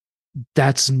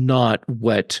that's not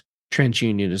what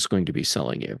TransUnion is going to be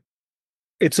selling you.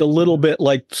 It's a little bit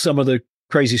like some of the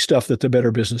crazy stuff that the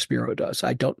Better Business Bureau does.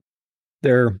 You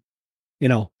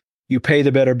pay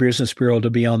the Better Business Bureau to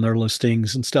be on their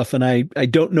listings and stuff. And I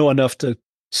don't know enough to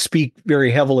speak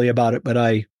very heavily about it, but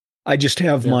I just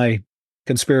have my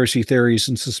conspiracy theories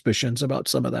and suspicions about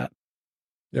some of that.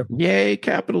 Yep. Yay,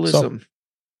 capitalism.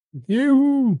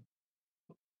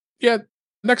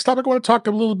 Next topic, I want to talk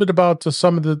a little bit about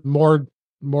some of the more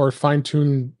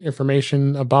fine-tuned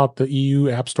information about the EU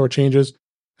App Store changes.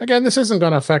 Again, this isn't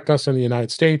going to affect us in the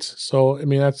United States, so I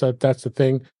mean that's the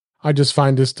thing. I just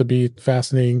find this to be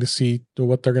fascinating to see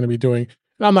what they're going to be doing.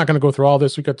 I'm not going to go through all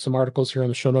this. We've got some articles here in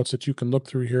the show notes that you can look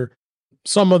through here.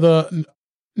 Some of the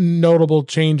notable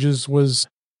changes was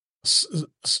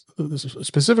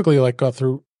specifically like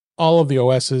through all of the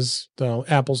OSs.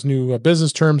 Apple's new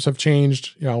business terms have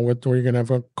changed, where you're going to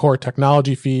have a core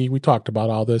technology fee. We talked about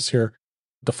all this here.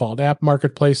 Default app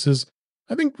marketplaces.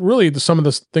 I think really some of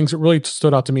the things that really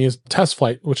stood out to me is test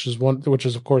flight, which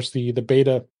is of course the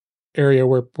beta area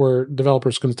where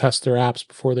developers can test their apps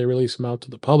before they release them out to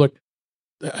the public.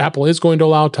 Apple is going to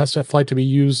allow test flight to be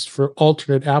used for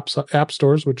alternate app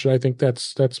stores, which I think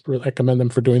that's I commend them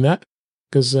for doing that,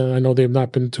 because I know they've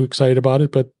not been too excited about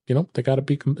it, but they got to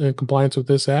be in compliance with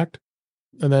this act.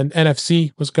 And then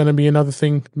NFC was going to be another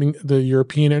thing. The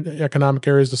European economic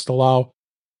areas just allow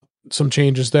some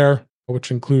changes there, which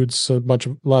includes a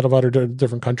lot of other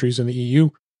different countries in the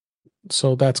EU.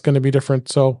 So that's going to be different.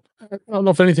 So I don't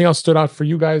know if anything else stood out for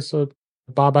you guys.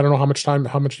 Bob, I don't know how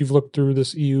much you've looked through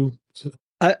this EU.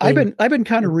 I've been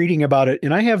kind of reading about it,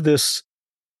 and I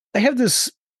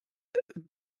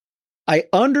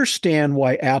understand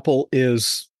why Apple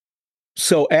is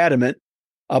so adamant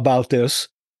about this.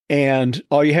 And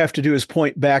all you have to do is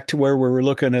point back to where we were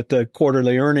looking at the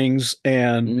quarterly earnings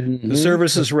and the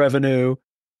services revenue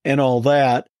and all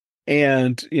that.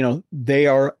 And, they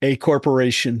are a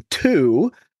corporation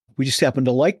too. We just happen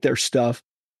to like their stuff.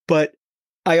 But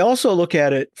I also look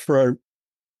at it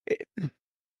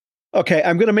okay,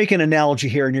 I'm going to make an analogy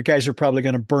here, and you guys are probably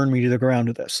going to burn me to the ground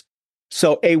with this.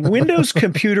 So a Windows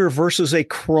computer versus a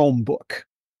Chromebook.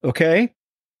 Okay.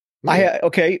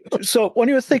 So when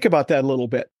you think about that a little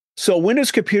bit. So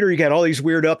Windows computer, you got all these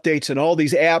weird updates and all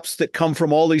these apps that come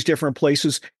from all these different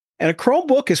places. And a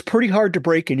Chromebook is pretty hard to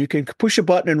break, and you can push a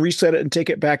button and reset it and take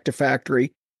it back to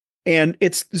factory. And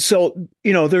it's so,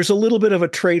 there's a little bit of a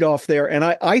trade-off there. And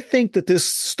I think that this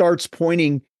starts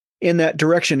pointing in that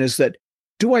direction, is that,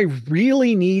 do I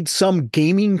really need some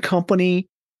gaming company,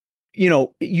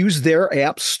 use their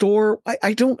app store?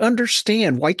 I don't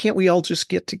understand. Why can't we all just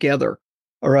get together?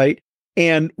 All right.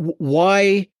 And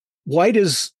why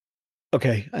does,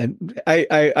 okay, I'm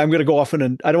going to go off I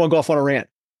don't want to go off on a rant.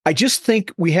 I just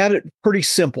think we had it pretty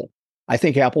simple. I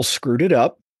think Apple screwed it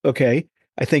up. Okay.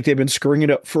 I think they've been screwing it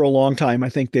up for a long time. I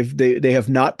think they have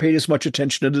not paid as much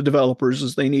attention to the developers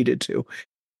as they needed to.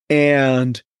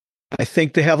 And I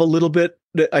think they have a little bit,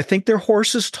 I think their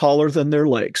horse is taller than their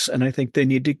legs. And I think they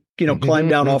need to, climb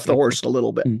down off the horse a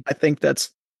little bit. I think that's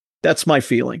my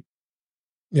feeling.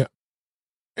 Yeah.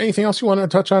 Anything else you want to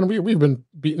touch on? We've been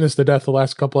beating this to death the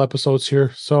last couple episodes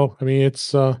here. So, I mean, it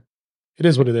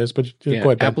is what it is, but go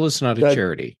ahead, Ben. Apple is not a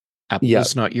charity. Apple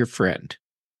is not your friend.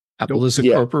 Apple is a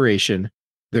corporation.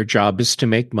 Their job is to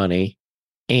make money.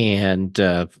 And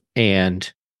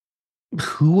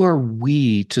who are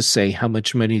we to say how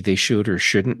much money they should or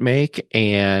shouldn't make,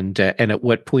 and at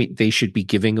what point they should be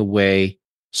giving away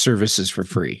services for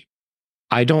free?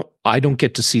 I don't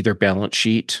get to see their balance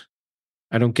sheet.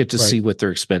 I don't get to see what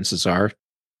their expenses are.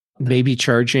 Maybe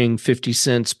charging 50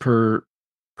 cents per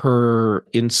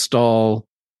install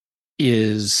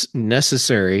is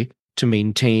necessary to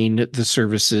maintain the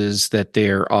services that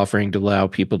they're offering to allow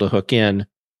people to hook in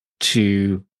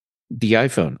to the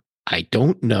iPhone. I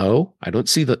don't know. I don't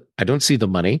see the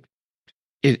money.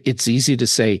 It's easy to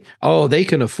say, oh, they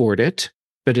can afford it,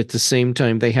 but at the same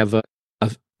time, they have a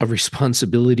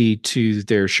responsibility to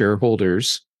their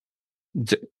shareholders.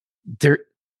 They're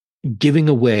giving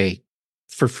away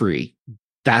for free.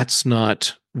 That's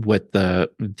not what the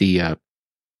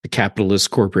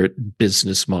capitalist corporate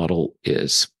business model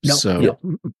is. No. So,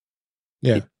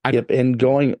 And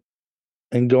going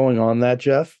on that,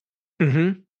 Jeff.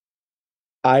 Mm-hmm.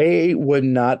 I would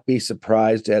not be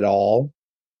surprised at all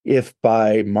if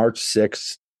by March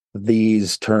 6th,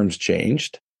 these terms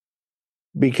changed,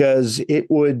 because it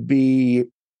would be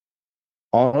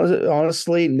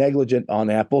honestly negligent on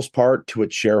Apple's part to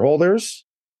its shareholders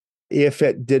if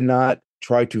it did not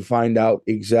try to find out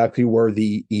exactly where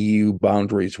the EU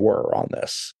boundaries were on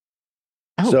this.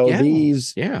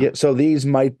 So these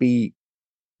might be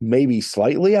maybe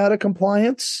slightly out of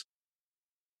compliance.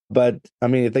 But I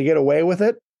mean, if they get away with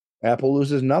it, Apple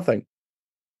loses nothing.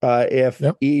 If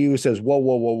EU says,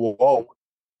 whoa,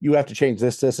 you have to change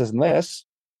this, and this,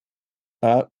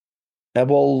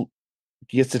 Apple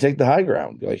gets to take the high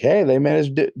ground. Like, hey, they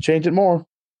managed to change it more.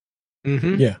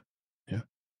 Mm-hmm. Yeah.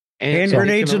 And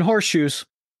grenades and horseshoes.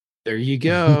 There you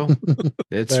go.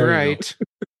 That's right.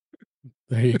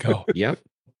 There you go. Yep.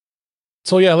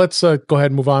 So yeah, let's go ahead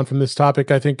and move on from this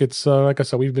topic. I think it's like I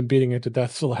said, we've been beating it to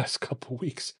death the last couple of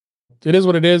weeks. It is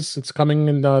what it is. It's coming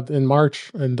in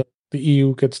March, and the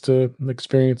EU gets to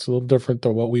experience a little different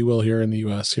than what we will here in the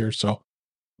US here. So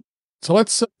So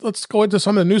let's go into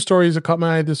some of the news stories that caught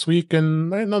my eye this week,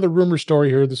 and another rumor story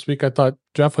here this week. I thought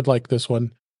Jeff would like this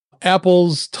one.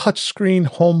 Apple's touchscreen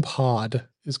HomePod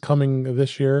is coming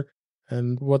this year,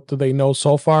 and what do they know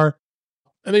so far?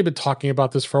 And they've been talking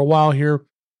about this for a while here.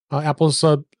 Apple's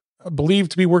believed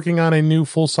to be working on a new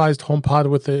full-sized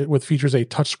HomePod with features a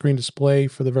touchscreen display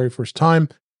for the very first time.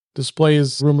 Display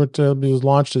is rumored to be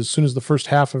launched as soon as the first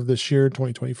half of this year,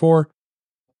 2024.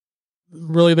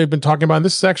 Really, they've been talking about, and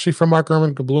this is actually from Mark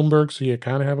Gurman of Bloomberg, so you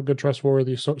kind of have a good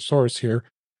trustworthy source here.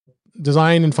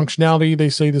 Design and functionality, they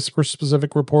say this for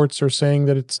specific reports are saying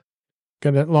that it's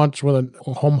going to launch with a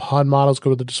HomePod models go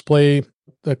to the display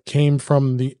that came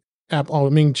from the app.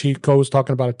 Ming-Chi Kuo was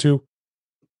talking about it too.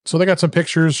 So they got some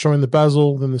pictures showing the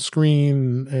bezel and the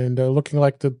screen and looking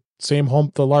like the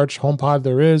large HomePod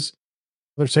there is.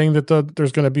 They're saying that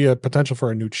there's going to be a potential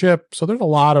for a new chip. So there's a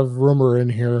lot of rumor in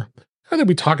here. I think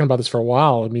we've been talking about this for a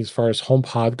while. I mean, as far as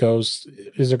HomePod goes,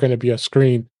 is there going to be a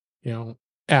screen?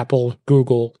 Apple,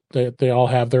 Google, they all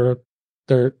have their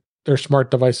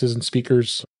smart devices and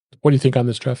speakers. What do you think on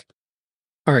this, Jeff?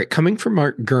 All right, coming from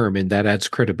Mark Gurman, that adds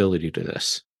credibility to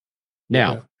this.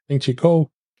 Now, Ming-Chi Kuo.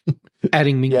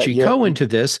 Adding Ming-Chi Kuo into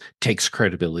this takes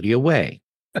credibility away.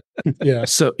 Yeah.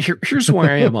 So here's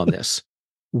where I am on this.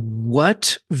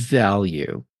 What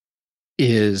value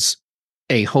is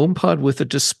a HomePod with a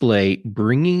display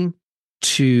bringing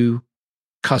to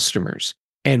customers?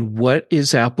 And what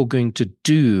is Apple going to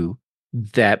do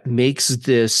that makes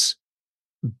this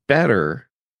better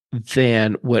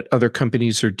than what other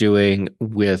companies are doing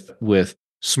with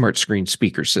smart screen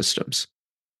speaker systems?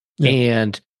 Yeah.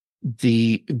 And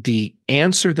the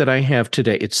answer that I have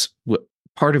today,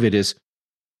 part of it is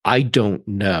I don't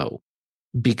know,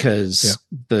 because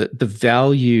the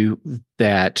value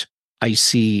that I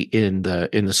see in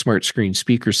the smart screen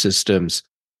speaker systems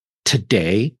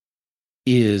today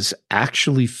is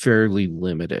actually fairly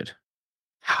limited.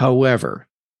 However,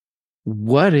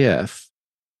 what if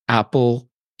Apple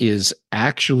is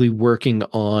actually working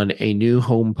on a new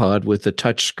HomePod with a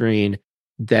touchscreen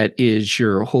that is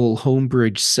your whole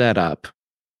Homebridge setup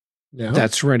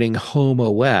that's running Home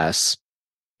OS,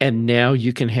 and now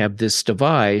you can have this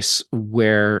device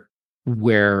where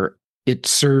it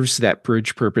serves that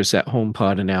bridge purpose that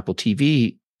HomePod and Apple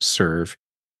TV serve,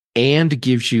 and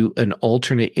gives you an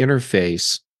alternate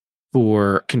interface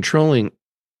for controlling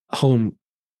home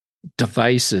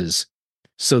devices.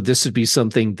 So this would be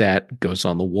something that goes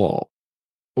on the wall,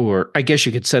 or I guess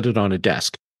you could set it on a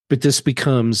desk. But this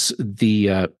becomes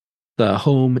the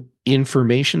home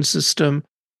information system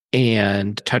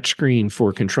and touchscreen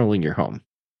for controlling your home.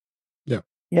 Yeah,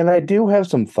 and I do have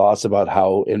some thoughts about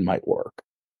how it might work.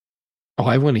 Oh,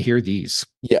 I want to hear these.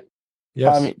 Yeah.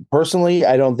 Yes. I mean, personally,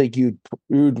 I don't think you'd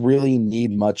really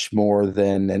need much more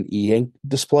than an e-ink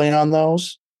display on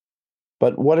those.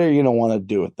 But what are you going to want to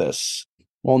do with this?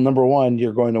 Well, number one,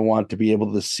 you're going to want to be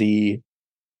able to see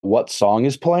what song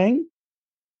is playing.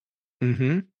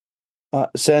 Mm-hmm.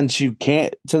 Since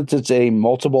it's a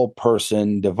multiple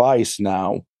person device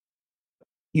now,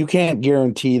 you can't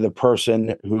guarantee the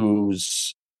person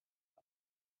who's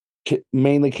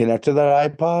mainly connected to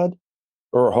that iPod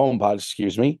or HomePod,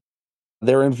 excuse me,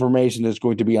 their information is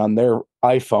going to be on their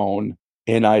iPhone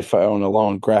and iPhone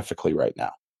alone graphically right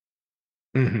now.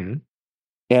 Mm-hmm.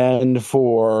 And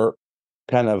for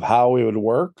kind of how it would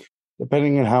work,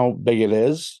 depending on how big it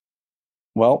is,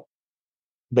 well,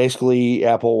 basically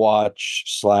Apple Watch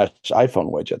 /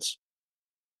 iPhone widgets.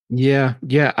 Yeah,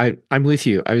 I'm with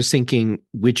you. I was thinking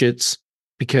widgets,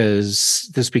 because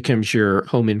this becomes your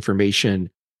home information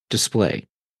display.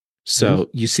 So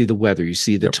you see the weather, you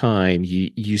see the time,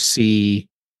 you see,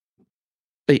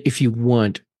 if you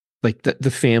want, like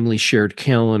the family shared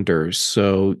calendars,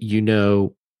 so you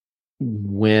know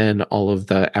when all of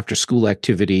the after school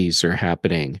activities are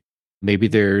happening. Maybe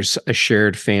there's a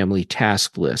shared family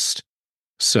task list,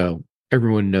 so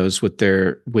everyone knows what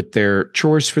their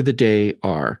chores for the day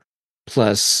are.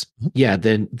 Plus,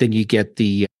 then you get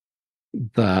the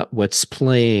what's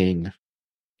playing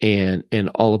and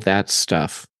all of that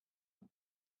stuff.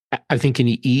 I think an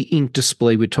e-ink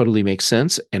display would totally make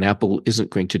sense, and Apple isn't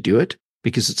going to do it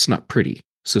because it's not pretty.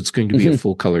 So it's going to be a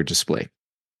full color display.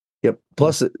 Yep.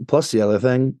 Plus the other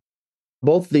thing,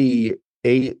 both the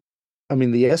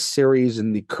S series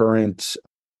and the current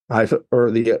current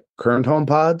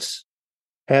HomePods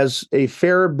has a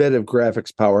fair bit of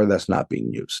graphics power that's not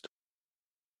being used.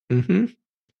 Mm-hmm.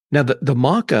 Now the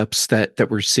mock-ups that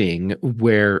we're seeing,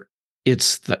 where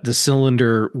it's the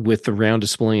cylinder with the round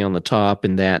display on the top,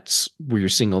 and that's where you're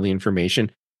seeing all the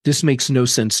information. This makes no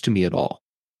sense to me at all.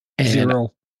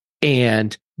 Zero.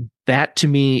 And That to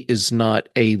me is not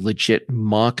a legit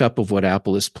mock-up of what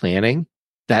Apple is planning.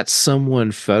 That's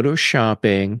someone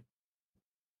photoshopping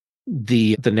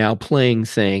the now playing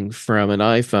thing from an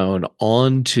iPhone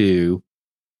onto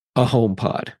a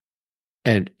HomePod.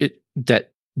 And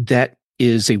that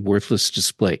is a worthless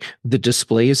display. The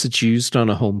display as it's used on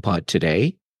a HomePod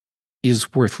today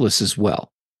is worthless as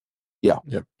well. Yeah.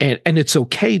 Yep. And it's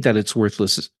okay that it's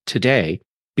worthless today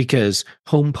because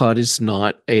HomePod is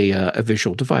not a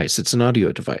visual device. It's an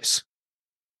audio device.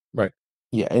 Right.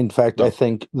 Yeah. In fact, I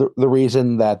think the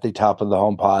reason that the top of the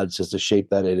HomePods is the shape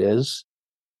that it is,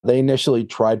 they initially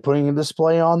tried putting a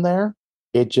display on there.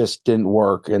 It just didn't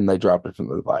work, and they dropped it from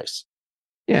the device.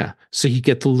 Yeah. So you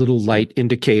get the little light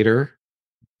indicator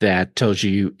that tells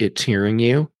you it's hearing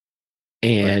you,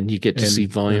 and you get to see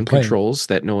volume controls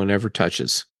that no one ever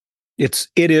touches. It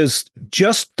is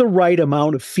just the right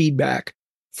amount of feedback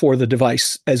for the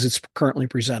device as it's currently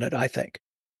presented, I think.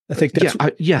 That's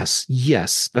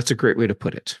yes, that's a great way to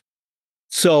put it.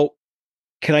 So,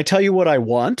 can I tell you what I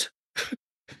want?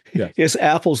 Yeah. Is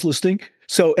Apple's listening?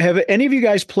 So, have any of you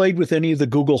guys played with any of the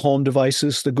Google Home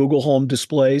devices, the Google Home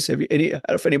displays? I don't know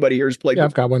if anybody here has played. Yeah,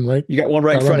 I've got one right. You got one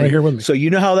right in front of you here with me. So you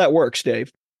know how that works,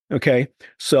 Dave. Okay,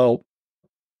 so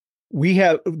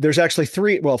there's actually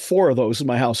 4 of those in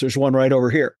my house. There's one right over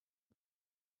here.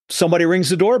 Somebody rings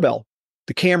the doorbell.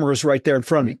 The camera is right there in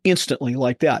front of me instantly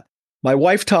like that. My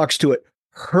wife talks to it.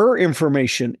 Her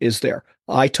information is there.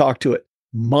 I talk to it.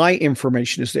 My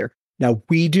information is there. Now,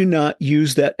 we do not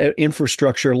use that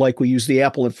infrastructure like we use the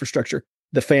Apple infrastructure,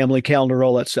 the family calendar,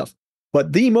 all that stuff.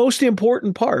 But the most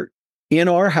important part in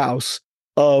our house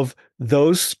of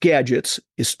those gadgets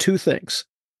is 2 things.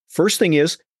 First thing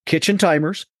is kitchen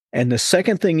timers. And the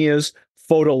second thing is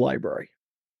photo library.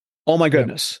 Oh my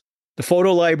goodness. Yeah. The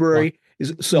photo library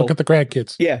is so. Look at the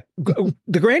grandkids. Yeah. The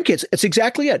grandkids. It's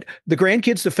exactly it. The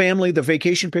grandkids, the family, the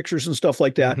vacation pictures and stuff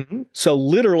like that. Mm-hmm. So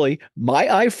literally my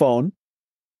iPhone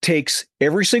takes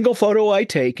every single photo I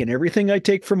take and everything I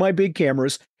take from my big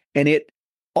cameras. And it,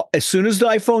 as soon as the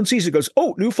iPhone sees it, goes,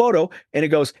 oh, new photo. And it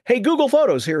goes, hey, Google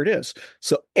Photos, here it is.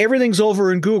 So everything's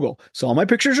over in Google. So all my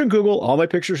pictures are in Google, all my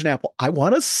pictures in Apple. I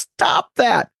want to stop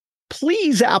that.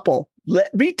 Please, Apple,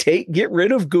 let me get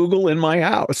rid of Google in my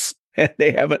house. And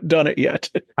they haven't done it yet.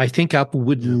 I think Apple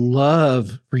would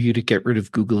love for you to get rid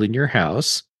of Google in your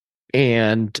house.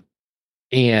 And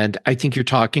I think you're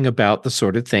talking about the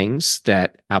sort of things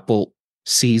that Apple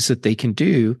sees that they can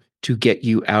do to get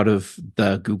you out of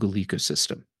the Google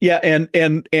ecosystem. Yeah, and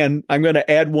I'm going to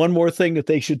add one more thing that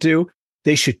they should do.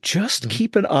 They should just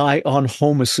keep an eye on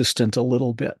Home Assistant a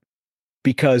little bit,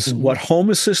 because what Home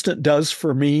Assistant does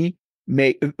for me,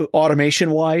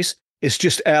 automation wise, is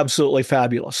just absolutely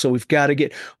fabulous. So we've got to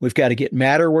get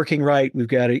Matter working right. We've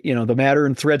got to, the Matter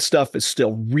and Thread stuff is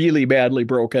still really badly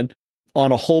broken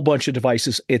on a whole bunch of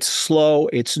devices. It's slow,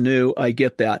 it's new, I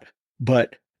get that,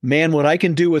 but man, what I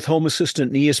can do with Home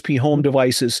Assistant and ESP Home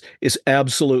devices is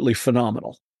absolutely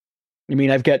phenomenal. I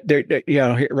mean, I've got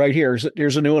right here.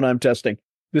 Here's a new one I'm testing.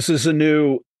 This is a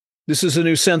new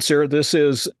sensor. This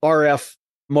is RF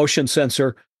motion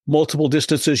sensor, multiple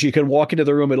distances. You can walk into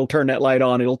the room. It'll turn that light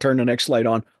on. It'll turn the next light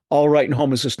on. All right in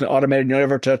Home Assistant, automated. You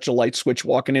never touch a light switch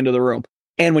walking into the room.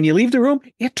 And when you leave the room,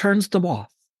 it turns them off.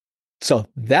 So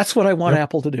that's what I want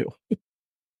Apple to do.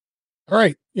 All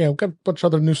right. Yeah, we've got a bunch of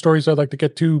other news stories I'd like to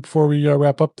get to before we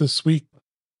wrap up this week.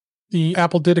 The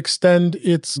Apple did extend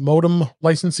its modem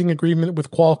licensing agreement with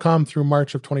Qualcomm through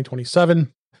March of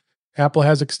 2027. Apple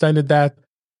has extended that.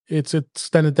 It's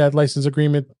extended that license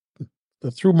agreement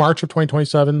through March of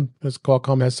 2027, as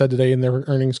Qualcomm has said today in their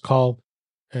earnings call.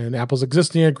 And Apple's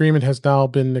existing agreement has now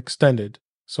been extended.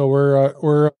 So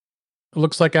we're it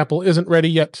looks like Apple isn't ready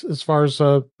yet as far as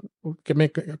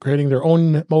creating their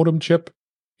own modem chip.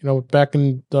 Back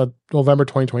in November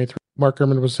 2023, Mark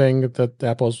Gurman was saying that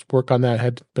Apple's work on that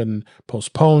had been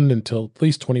postponed until at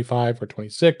least 25 or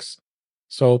 26.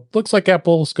 So it looks like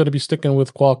Apple's going to be sticking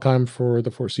with Qualcomm for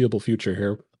the foreseeable future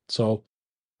here. So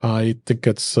I think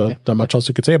it's not much else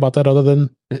you could say about that other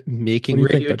than making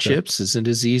radio chips isn't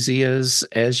as easy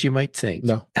as you might think.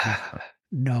 No.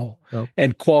 No.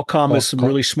 And Qualcomm is some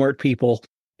really smart people.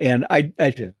 And I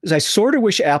sort of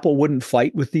wish Apple wouldn't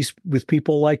fight with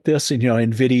people like this, and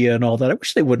NVIDIA and all that. I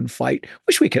wish they wouldn't fight. I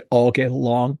wish we could all get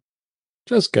along.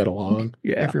 Just get along.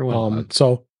 Yeah. Everyone.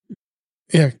 So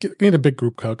need a big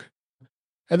group hug.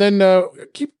 And then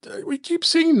we keep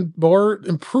seeing more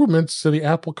improvements to the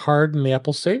Apple Card and the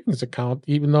Apple Savings account,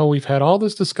 even though we've had all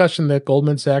this discussion that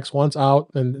Goldman Sachs wants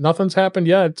out and nothing's happened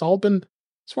yet. It's all been,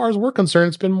 as far as we're concerned,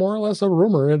 it's been more or less a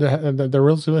rumor, and there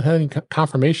really hasn't any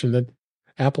confirmation that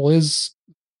Apple is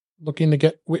looking to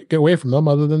get away from them,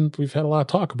 other than we've had a lot of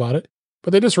talk about it.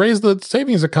 But they just raised the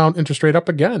savings account interest rate up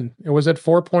again. It was at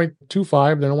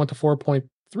 4.25, then it went to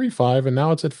 4.35, and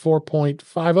now it's at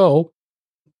 4.50.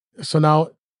 So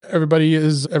now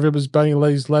everybody's being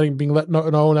let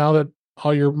know now that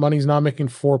all your money's now making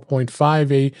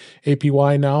 4.5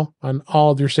 APY now on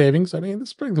all of your savings. I mean,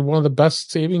 this is one of the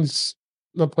best savings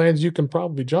plans you can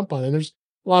probably jump on. And there's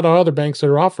a lot of other banks that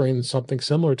are offering something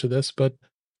similar to this, but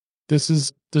this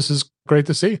is great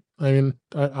to see. I mean,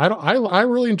 I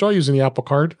really enjoy using the Apple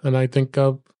Card, and I think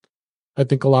a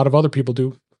lot of other people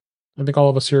do. I think all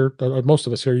of us here, or most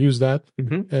of us here, use that,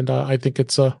 and I think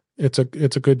it's a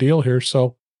good deal here.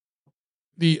 So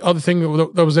the other thing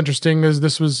that was interesting is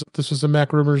this was the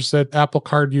Mac rumors that Apple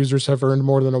Card users have earned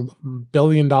more than $1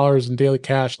 billion in daily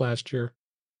cash last year.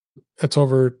 That's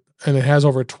over, and it has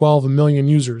over 12 million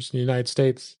users in the United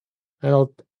States. I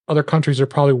know other countries are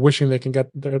probably wishing they can get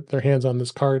their hands on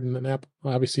this card, and then Apple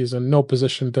obviously is in no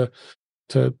position to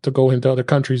go into other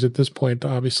countries at this point,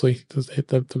 obviously,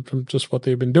 from just what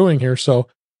they've been doing here. So,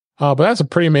 but that's a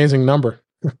pretty amazing number,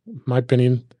 in my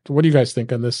opinion. What do you guys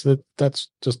think on this? That's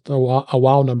just a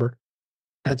wow number.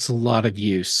 That's a lot of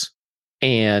use,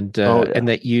 and and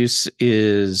that use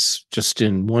is just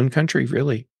in one country,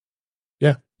 really.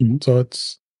 Yeah. Mm-hmm. So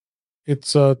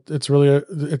it's really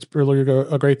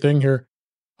a great thing here.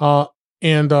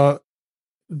 Definitely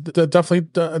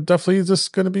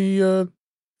just going to be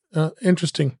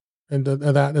interesting, and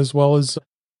that, as well as,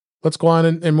 let's go on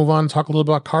and move on and talk a little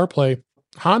about CarPlay.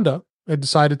 Honda had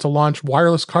decided to launch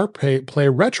wireless CarPlay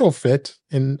retrofit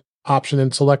option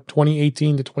in select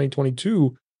 2018 to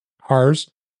 2022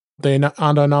 cars.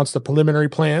 Honda announced the preliminary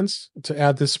plans to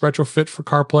add this retrofit for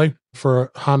CarPlay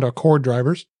for Honda Accord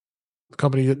drivers. The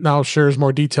company now shares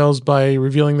more details by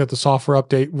revealing that the software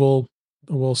update will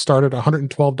start at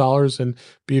 $112 and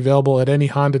be available at any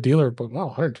Honda dealer. But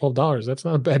wow, $112, that's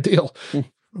not a bad deal. They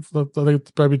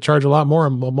probably charge a lot more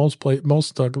in a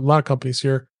lot of companies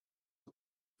here.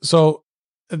 So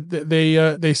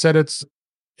they said it's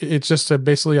just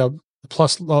basically a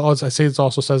plus. As I say, it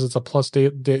also says it's a plus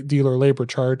dealer labor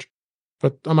charge.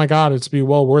 But oh my God, it's be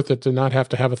well worth it to not have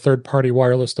to have a third-party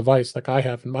wireless device like I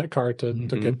have in my car to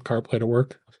get CarPlay to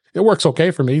work. It works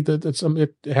okay for me.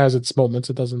 It has its moments.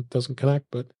 It doesn't connect,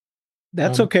 but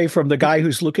that's okay from the guy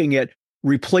who's looking at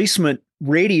replacement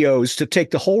radios to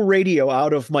take the whole radio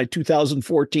out of my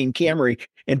 2014 Camry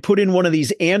and put in one of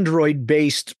these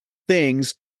Android-based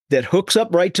things that hooks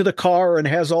up right to the car and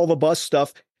has all the bus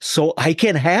stuff, so I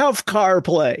can have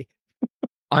CarPlay.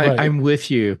 I'm with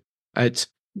you. It's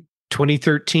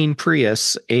 2013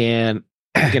 Prius, and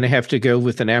I'm going to have to go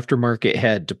with an aftermarket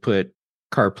head to put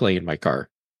CarPlay in my car.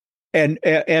 And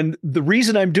the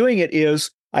reason I'm doing it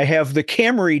is I have the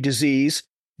Camry disease.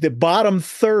 The bottom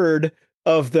third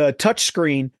of the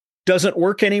touchscreen doesn't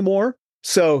work anymore,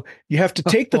 so you have to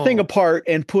take the thing apart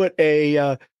and put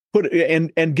and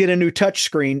get a new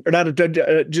touchscreen, or not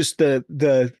just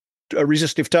the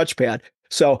resistive touchpad.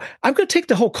 So I'm going to take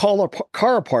the whole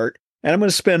car apart, and I'm going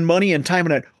to spend money and time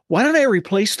on it. Why don't I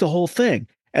replace the whole thing?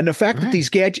 And the fact that these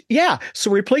gadgets,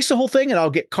 so replace the whole thing, and I'll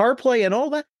get CarPlay and all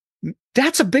that.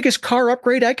 That's the biggest car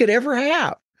upgrade I could ever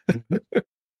have.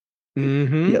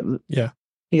 Mm-hmm. Yeah.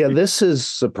 This is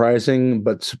surprising,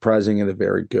 but surprising in a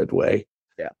very good way.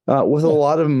 Yeah. With a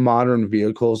lot of modern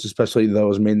vehicles, especially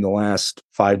those made in the last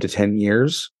 5 to 10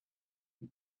 years,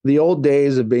 the old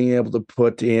days of being able to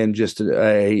put in just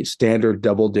a standard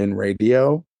double-din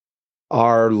radio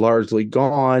are largely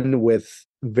gone, with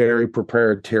very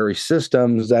proprietary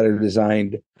systems that are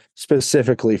designed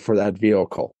specifically for that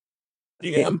vehicle.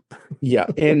 Yeah.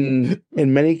 In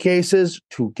many cases,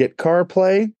 to get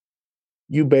CarPlay,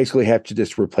 you basically have to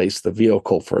just replace the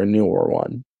vehicle for a newer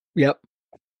one. Yep.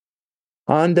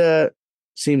 Honda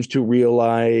seems to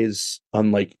realize,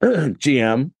 unlike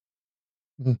GM,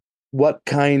 what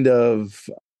kind of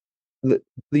the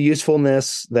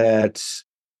usefulness that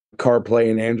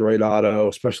CarPlay and Android Auto,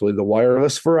 especially the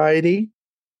wireless variety,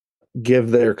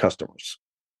 give their customers.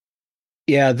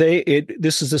 Yeah,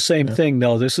 this is the same thing,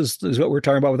 though. This is what we were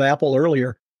talking about with Apple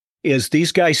earlier, is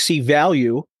these guys see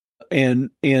value in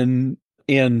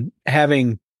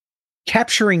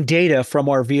capturing data from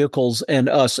our vehicles and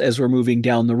us as we're moving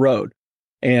down the road.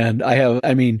 And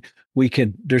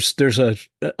there's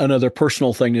another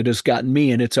personal thing that has gotten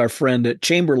me, and it's our friend at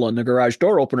Chamberlain, the garage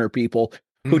door opener people,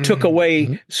 who took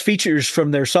away features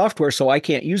from their software, so I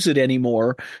can't use it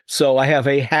anymore. So I have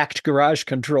a hacked garage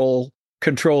controller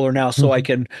now, so I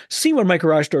can see when my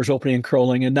garage door is opening and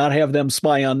closing and not have them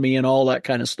spy on me and all that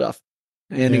kind of stuff.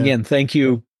 And again, thank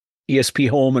you, ESP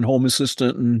Home and Home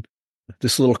Assistant and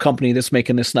this little company that's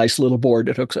making this nice little board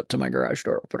that hooks up to my garage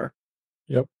door opener.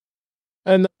 Yep.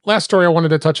 And last story I wanted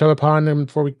to touch upon, and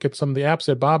before we get some of the apps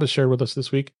that Bob has shared with us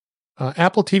this week,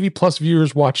 Apple TV Plus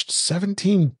viewers watched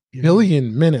 17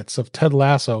 billion minutes of Ted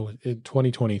Lasso in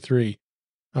 2023.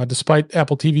 Despite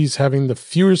Apple TV's having the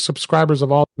fewest subscribers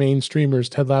of all main streamers,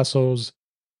 Ted Lasso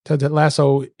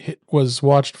was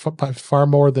watched by far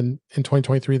more than in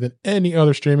 2023 than any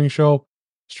other streaming show.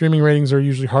 Streaming ratings are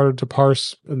usually harder to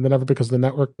parse than ever because of the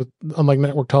network, unlike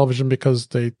network television, because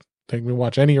they can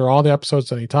watch any or all the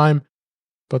episodes at any time.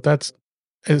 But that's,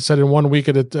 it said in 1 week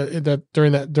during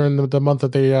the month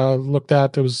that they looked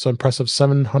at, it was an impressive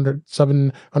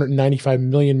 795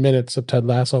 million minutes of Ted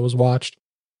Lasso was watched.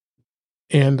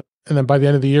 And then by the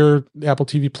end of the year, the Apple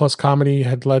TV Plus comedy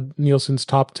had led Nielsen's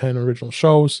top 10 original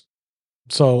shows.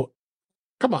 So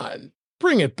come on,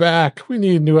 bring it back. We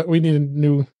need a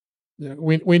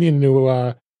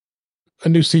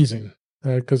new season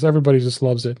because everybody just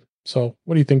loves it. So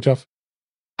what do you think, Jeff?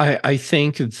 I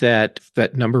think that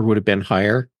number would have been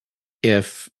higher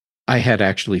if I had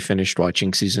actually finished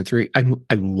watching season 3. I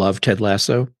love Ted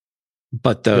Lasso,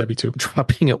 but the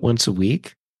dropping it once a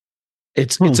week,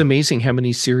 it's amazing how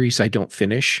many series I don't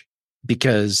finish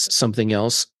because something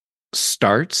else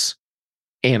starts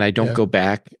and I don't go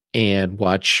back and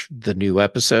watch the new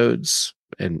episodes.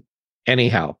 And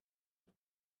anyhow,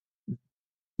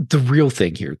 the real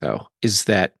thing here, though, is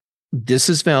that this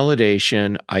is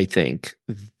validation, I think,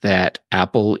 that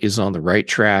Apple is on the right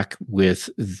track with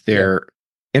their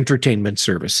entertainment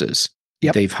services.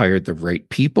 Yep. They've hired the right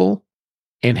people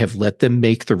and have let them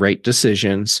make the right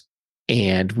decisions.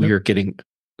 And we are getting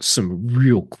some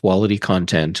real quality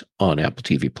content on Apple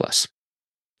TV Plus.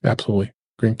 Absolutely.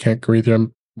 Can't agree with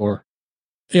them more.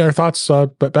 Any other thoughts?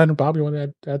 But Ben or Bob, you want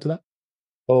to add to that?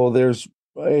 Oh, there's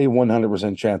a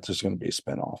 100% chance there's going to be a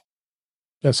spinoff.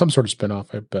 Yeah, some sort of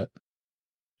spinoff, I bet.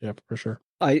 Yeah, for sure.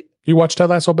 You watched Ted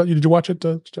Lasso? But did you watch it,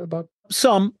 Bob?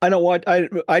 Some. I don't watch. I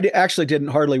actually didn't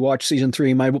hardly watch season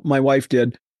 3. My wife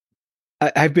did.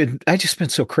 I've just been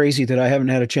so crazy that I haven't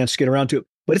had a chance to get around to it.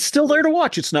 But it's still there to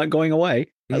watch. It's not going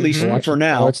away, at least for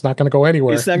now. No, it's not going to go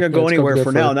anywhere. It's not going to go anywhere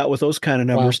for now. Not with those kind of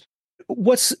numbers.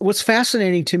 Wow. What's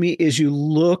fascinating to me is you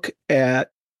look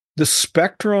at the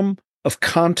spectrum of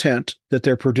content that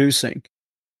they're producing,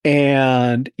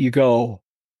 and you go,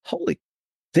 holy,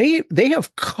 they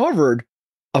have covered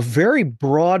a very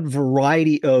broad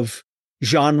variety of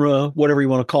genre, whatever you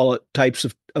want to call it, types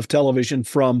of television,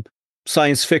 from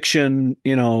science fiction,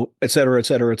 et cetera, et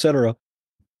cetera, et cetera.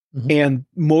 Mm-hmm. And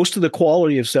most of the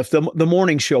quality of stuff, the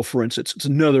morning show, for instance, it's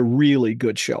another really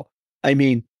good show. I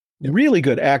mean, really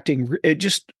good acting, it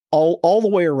just all the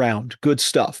way around, good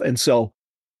stuff. And so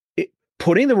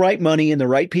putting the right money in the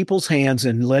right people's hands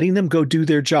and letting them go do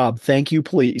their job. Thank you,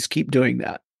 please. Keep doing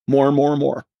that. More and more and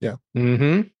more. Yeah.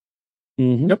 Mm-hmm.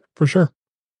 Mm-hmm. Yep, for sure.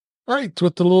 All right.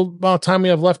 With the little amount of time we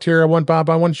have left here, Bob,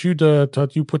 I want you to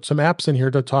put some apps in here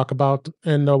to talk about.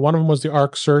 And one of them was the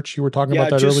Arc search. You were talking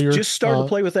about that earlier. Just started to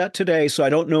play with that today. So I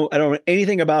don't know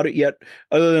anything about it yet,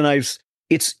 other than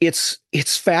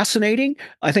it's fascinating.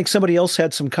 I think somebody else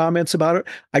had some comments about it.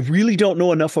 I really don't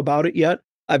know enough about it yet.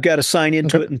 I've got to sign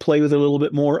into it and play with it a little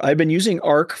bit more. I've been using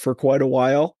Arc for quite a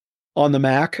while on the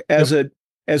Mac as an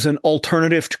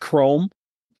alternative to Chrome.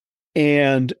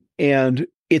 And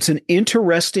it's an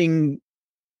interesting,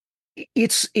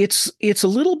 it's a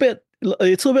little bit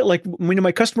like when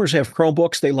my customers have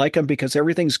Chromebooks, they like them because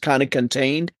everything's kind of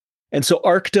contained. And so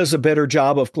Arc does a better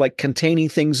job of like containing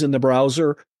things in the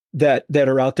browser that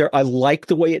are out there. I like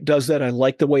the way it does that. I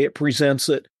like the way it presents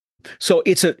it. So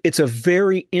it's a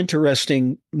very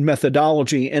interesting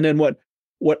methodology. And then what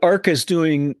Arc is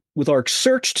doing with Arc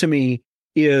Search to me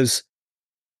is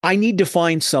I need to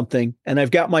find something, and I've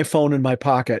got my phone in my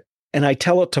pocket, and I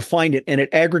tell it to find it, and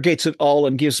it aggregates it all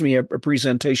and gives me a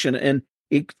presentation. And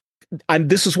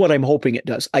this is what I'm hoping it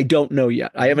does. I don't know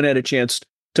yet. I haven't had a chance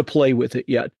to play with it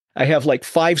yet. I have like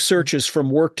 5 searches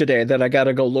from work today that I got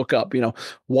to go look up.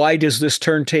 Why does this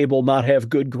turntable not have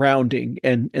good grounding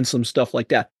and some stuff like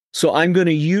that? So I'm going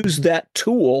to use that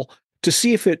tool to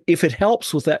see if it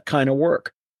helps with that kind of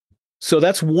work. So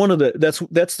that's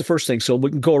that's the first thing. So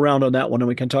we can go around on that one, and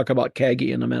we can talk about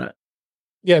Kagi in a minute.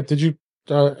 Yeah. Did you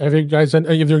have you guys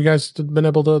been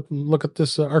able to look at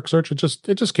this Arc Search? It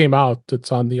just came out.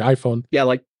 It's on the iPhone. Yeah,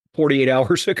 like 48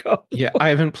 hours ago. Yeah, I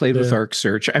haven't played with Arc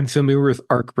Search. I'm familiar with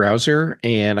Arc Browser,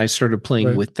 and I started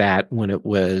playing with that when it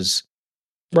was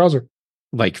browser,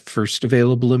 like first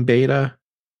available in beta.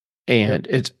 And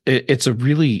it's a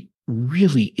really,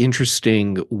 really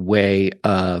interesting way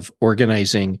of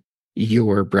organizing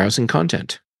your browsing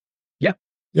content. Yeah.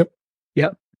 Yep.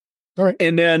 Yep. All right.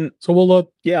 And then, so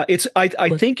we'll,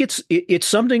 I think it's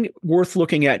something worth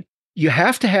looking at. You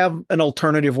have to have an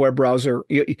alternative web browser.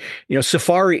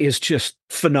 Safari is just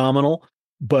phenomenal,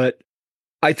 but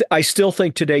I still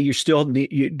think today you still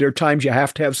need, there are times you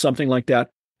have to have something like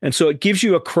that. And so it gives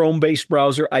you a Chrome-based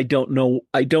browser. I don't know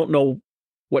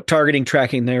what targeting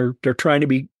tracking they're trying to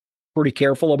be pretty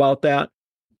careful about that.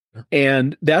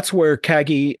 And that's where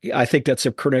Kagi, I think that's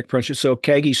a correct pronunciation. So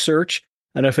Kagi Search,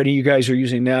 I don't know if any of you guys are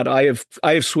using that. I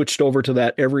have switched over to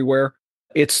that everywhere.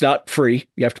 It's not free.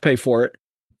 You have to pay for it.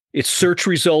 Its search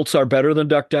results are better than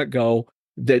DuckDuckGo.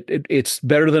 It's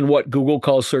better than what Google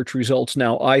calls search results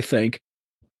now, I think.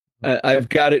 I've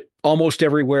got it almost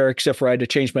everywhere except for I had to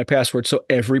change my password. So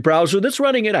every browser that's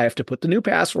running it, I have to put the new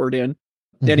password in.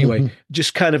 Anyway,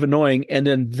 just kind of annoying. And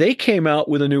then they came out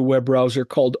with a new web browser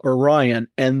called Orion,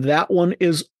 and that one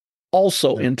is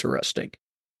also interesting.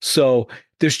 So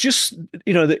there's just,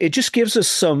 it just gives us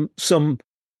some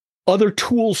other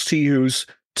tools to use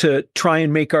to try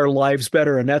and make our lives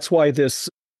better. And that's why the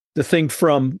thing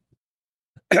from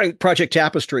Project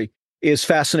Tapestry is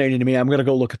fascinating to me. I'm going to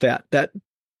go look at that.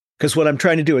 Because what I'm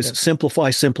trying to do is simplify.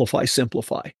 It's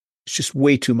just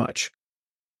way too much.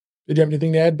 Did you have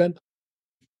anything to add, Ben?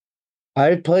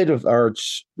 I played with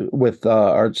Arch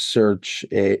Search,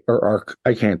 or Arc.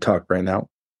 I can't talk right now.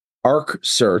 Arc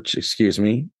Search, excuse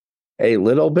me, a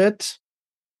little bit.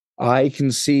 I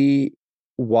can see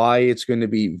why it's going to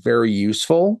be very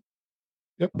useful.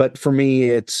 Yep. But for me,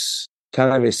 it's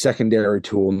kind of a secondary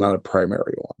tool, not a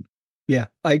primary one. Yeah,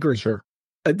 I agree. Sure.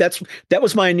 That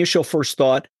was my initial first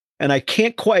thought. And I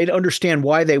can't quite understand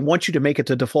why they want you to make it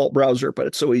the default browser, but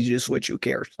it's so easy to switch. Who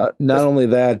cares? Not only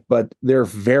that, but they're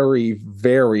very,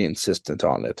 very insistent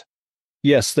on it.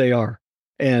 Yes, they are.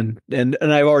 And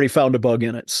I've already found a bug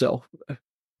in it. So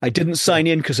I didn't sign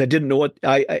in because I didn't know what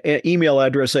email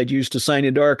address I'd used to sign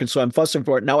into Arc. And so I'm fussing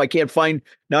for it. Now I've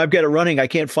got it running. I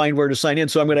can't find where to sign in.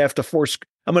 So I'm going to have to force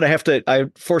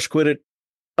quit it,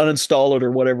 uninstall it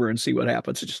or whatever and see what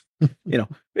happens. It's just,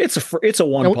 it's a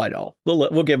 1 point.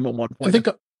 We'll give them a 1 point.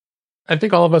 I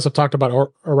think all of us have talked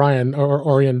about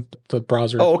Orion the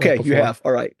browser. Oh, okay. You have.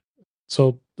 All right.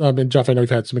 So, Jeff, I know you've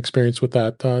had some experience with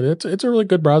that. It's a really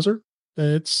good browser.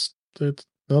 It's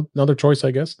another choice,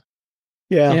 I guess.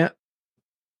 Yeah.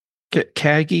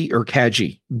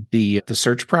 Kagi, the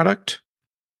search product.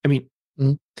 I mean,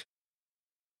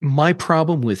 my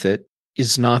problem with it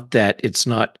is not that it's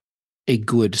not a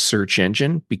good search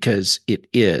engine, because it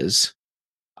is.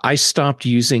 I stopped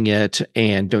using it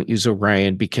and don't use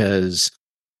Orion because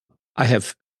I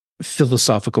have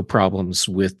philosophical problems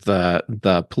with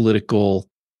the political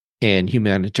and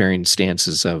humanitarian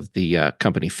stances of the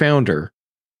company founder.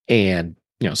 And,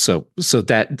 so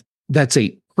that's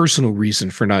a personal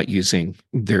reason for not using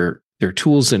their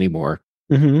tools anymore.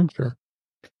 Mm-hmm. Sure.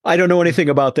 I don't know anything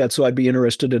about that, so I'd be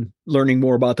interested in learning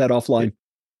more about that offline.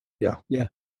 Yeah.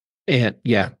 And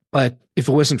but if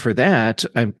it wasn't for that,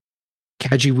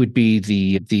 Kagi would be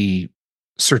the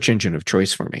search engine of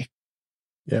choice for me.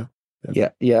 Yeah. I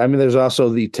mean, there's also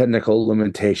the technical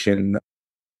limitation,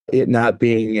 it not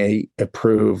being a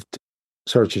approved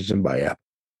search engine by Apple.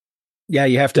 Yeah,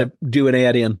 you have to do an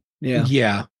add-in.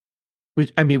 Yeah.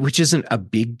 Which isn't a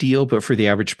big deal, but for the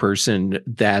average person,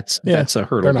 that's a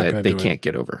hurdle that they can't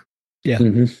get over. Yeah,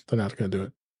 They're not going to do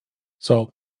it.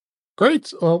 So.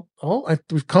 Great. Well,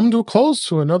 we've come to a close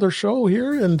to another show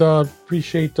here, and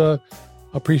appreciate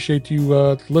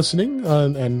you listening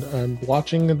and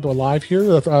watching live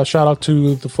here. Shout out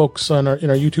to the folks in our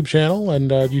YouTube channel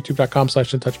and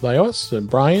youtube.com/intouchwithios. And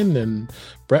Brian and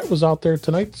Brett was out there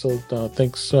tonight, so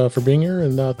thanks for being here,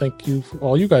 and thank you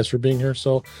all you guys for being here.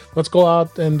 So let's go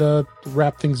out and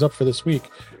wrap things up for this week.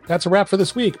 That's a wrap for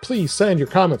this week. Please send your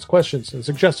comments, questions, and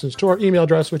suggestions to our email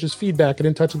address, which is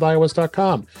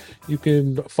feedback@intouchwithios.com. You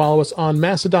can follow us on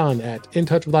Mastodon at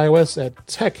intouchwithios, at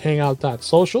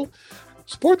techhangout.social.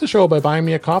 Support the show by buying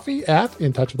me a coffee at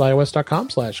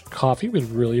intouchwithios.com/coffee. We'd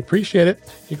really appreciate it.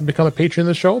 You can become a patron of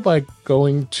the show by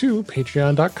going to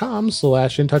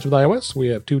patreon.com/intouchwithios. We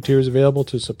have 2 tiers available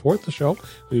to support the show.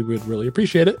 We would really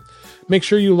appreciate it. Make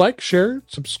sure you like, share,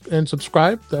 and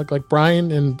subscribe, like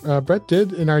Brian and Brett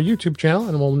did in our YouTube channel,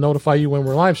 and we'll notify you when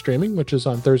we're live streaming, which is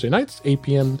on Thursday nights, 8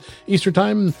 p.m. Eastern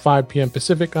Time, 5 p.m.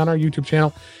 Pacific on our YouTube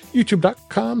channel,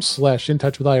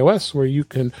 youtube.com/intouchwithios, where you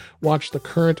can watch the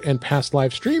current and past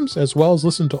live streams, as well as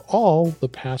listen to all the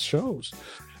past shows.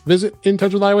 Visit In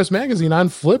Touch with iOS magazine on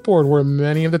Flipboard, where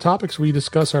many of the topics we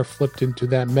discuss are flipped into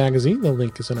that magazine. The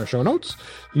link is in our show notes.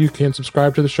 You can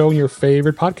subscribe to the show in your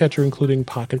favorite podcatcher, including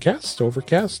Pocket Casts,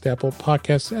 Overcast, Apple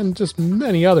Podcasts, and just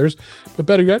many others. But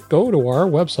better yet, go to our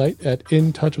website at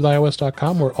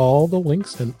intouchwithios.com, where all the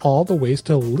links and all the ways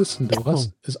to listen to us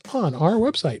is on our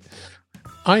website.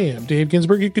 I am Dave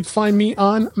Ginsburg. You could find me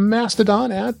on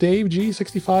Mastodon at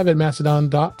DaveG65 at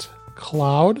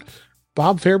mastodon.cloud.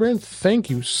 Bob Fairbairn, thank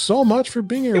you so much for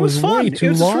being here. It was fun. Way too it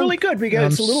was long. really good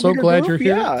because it's a little bigger glad group.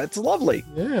 You're here. Yeah, it's lovely.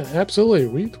 Yeah, absolutely.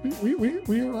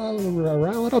 We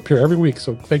rile it up here every week.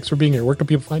 So thanks for being here. Where can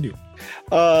people find you?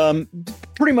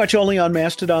 Pretty much only on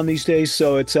Mastodon these days.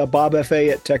 So it's bobfa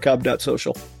at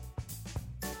techhub.social.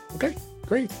 Okay,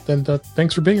 great. Then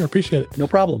thanks for being here. Appreciate it. No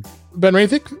problem. Ben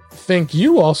Roethig, thank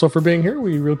you also for being here.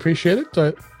 We really appreciate it.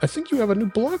 I think you have a new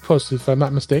blog post, if I'm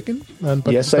not mistaken.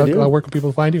 Yes, I do. Where can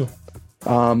people find you?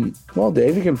 Well,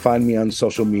 Dave, you can find me on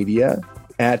social media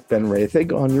at Ben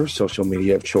Roethig on your social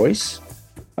media of choice.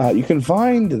 You can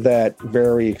find that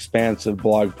very expansive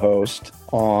blog post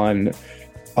on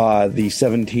the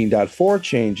 17.4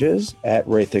 changes at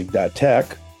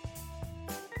roethig.tech.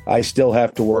 I still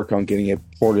have to work on getting it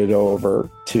ported over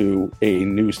to a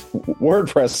new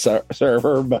WordPress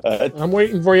server, but I'm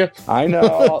waiting for you. I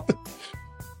know.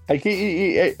 I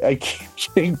keep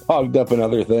getting bogged up in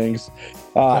other things.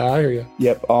 I hear you.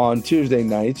 Yep. On Tuesday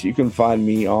nights, you can find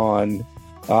me on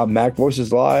Mac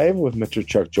Voices Live with Mr.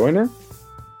 Chuck Joyner.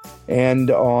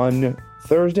 And on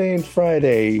Thursday and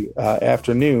Friday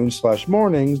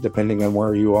afternoons/mornings, depending on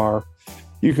where you are,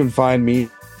 you can find me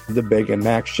the Big and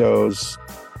Mac shows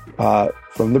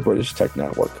from the British Tech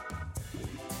Network.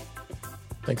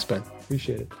 Thanks, Ben.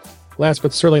 Appreciate it. Last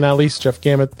but certainly not least, Jeff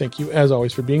Gamet, thank you as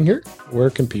always for being here. Where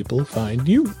can people find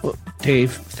you? Well,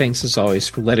 Dave, thanks as always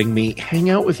for letting me hang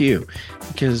out with you,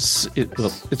 because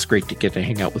it's great to get to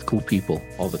hang out with cool people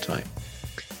all the time.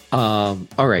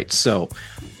 All right, so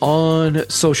on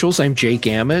socials, I'm Jay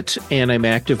Gamet, and I'm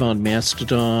active on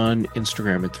Mastodon,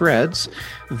 Instagram, and Threads.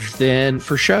 Then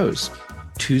for shows,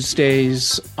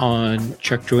 Tuesdays on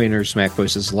Chuck Joyner's Mac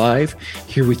Voices Live,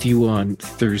 here with you on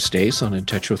Thursdays on In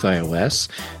Touch with iOS,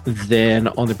 then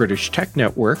on the British Tech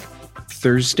Network,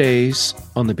 Thursdays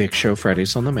on The Big Show,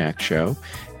 Fridays on The Mac Show,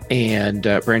 and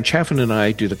Brian Chaffin and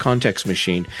I do the Context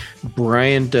Machine.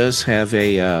 Brian does have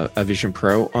a Vision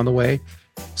Pro on the way,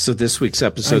 so this week's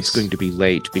episode is going to be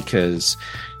late because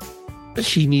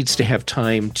he needs to have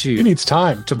time to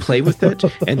play with it.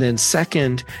 And then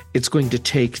second, it's going to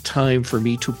take time for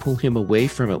me to pull him away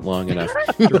from it long enough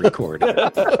to record.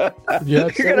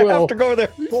 Yes, you're going to have to go there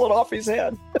and pull it off his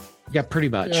head. Yeah, pretty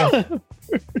much. Yeah.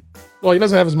 Well, he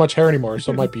doesn't have as much hair anymore,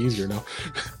 so it might be easier now.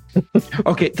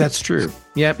 Okay, that's true.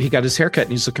 Yeah, he got his haircut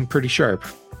and he's looking pretty sharp.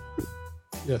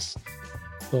 Yes.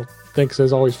 Well, thanks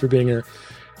as always for being here.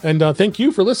 And thank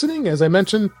you for listening. As I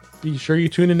mentioned, be sure you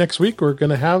tune in next week. We're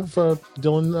going to have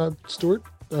Dylan Stewart.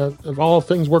 If all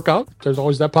things work out, there's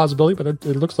always that possibility, but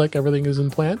it looks like everything is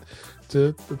in plan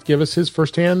to give us his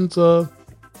firsthand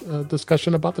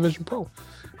discussion about the Vision Pro.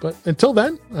 But until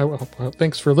then,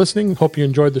 thanks for listening. Hope you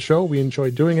enjoyed the show. We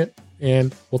enjoyed doing it,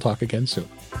 and we'll talk again soon.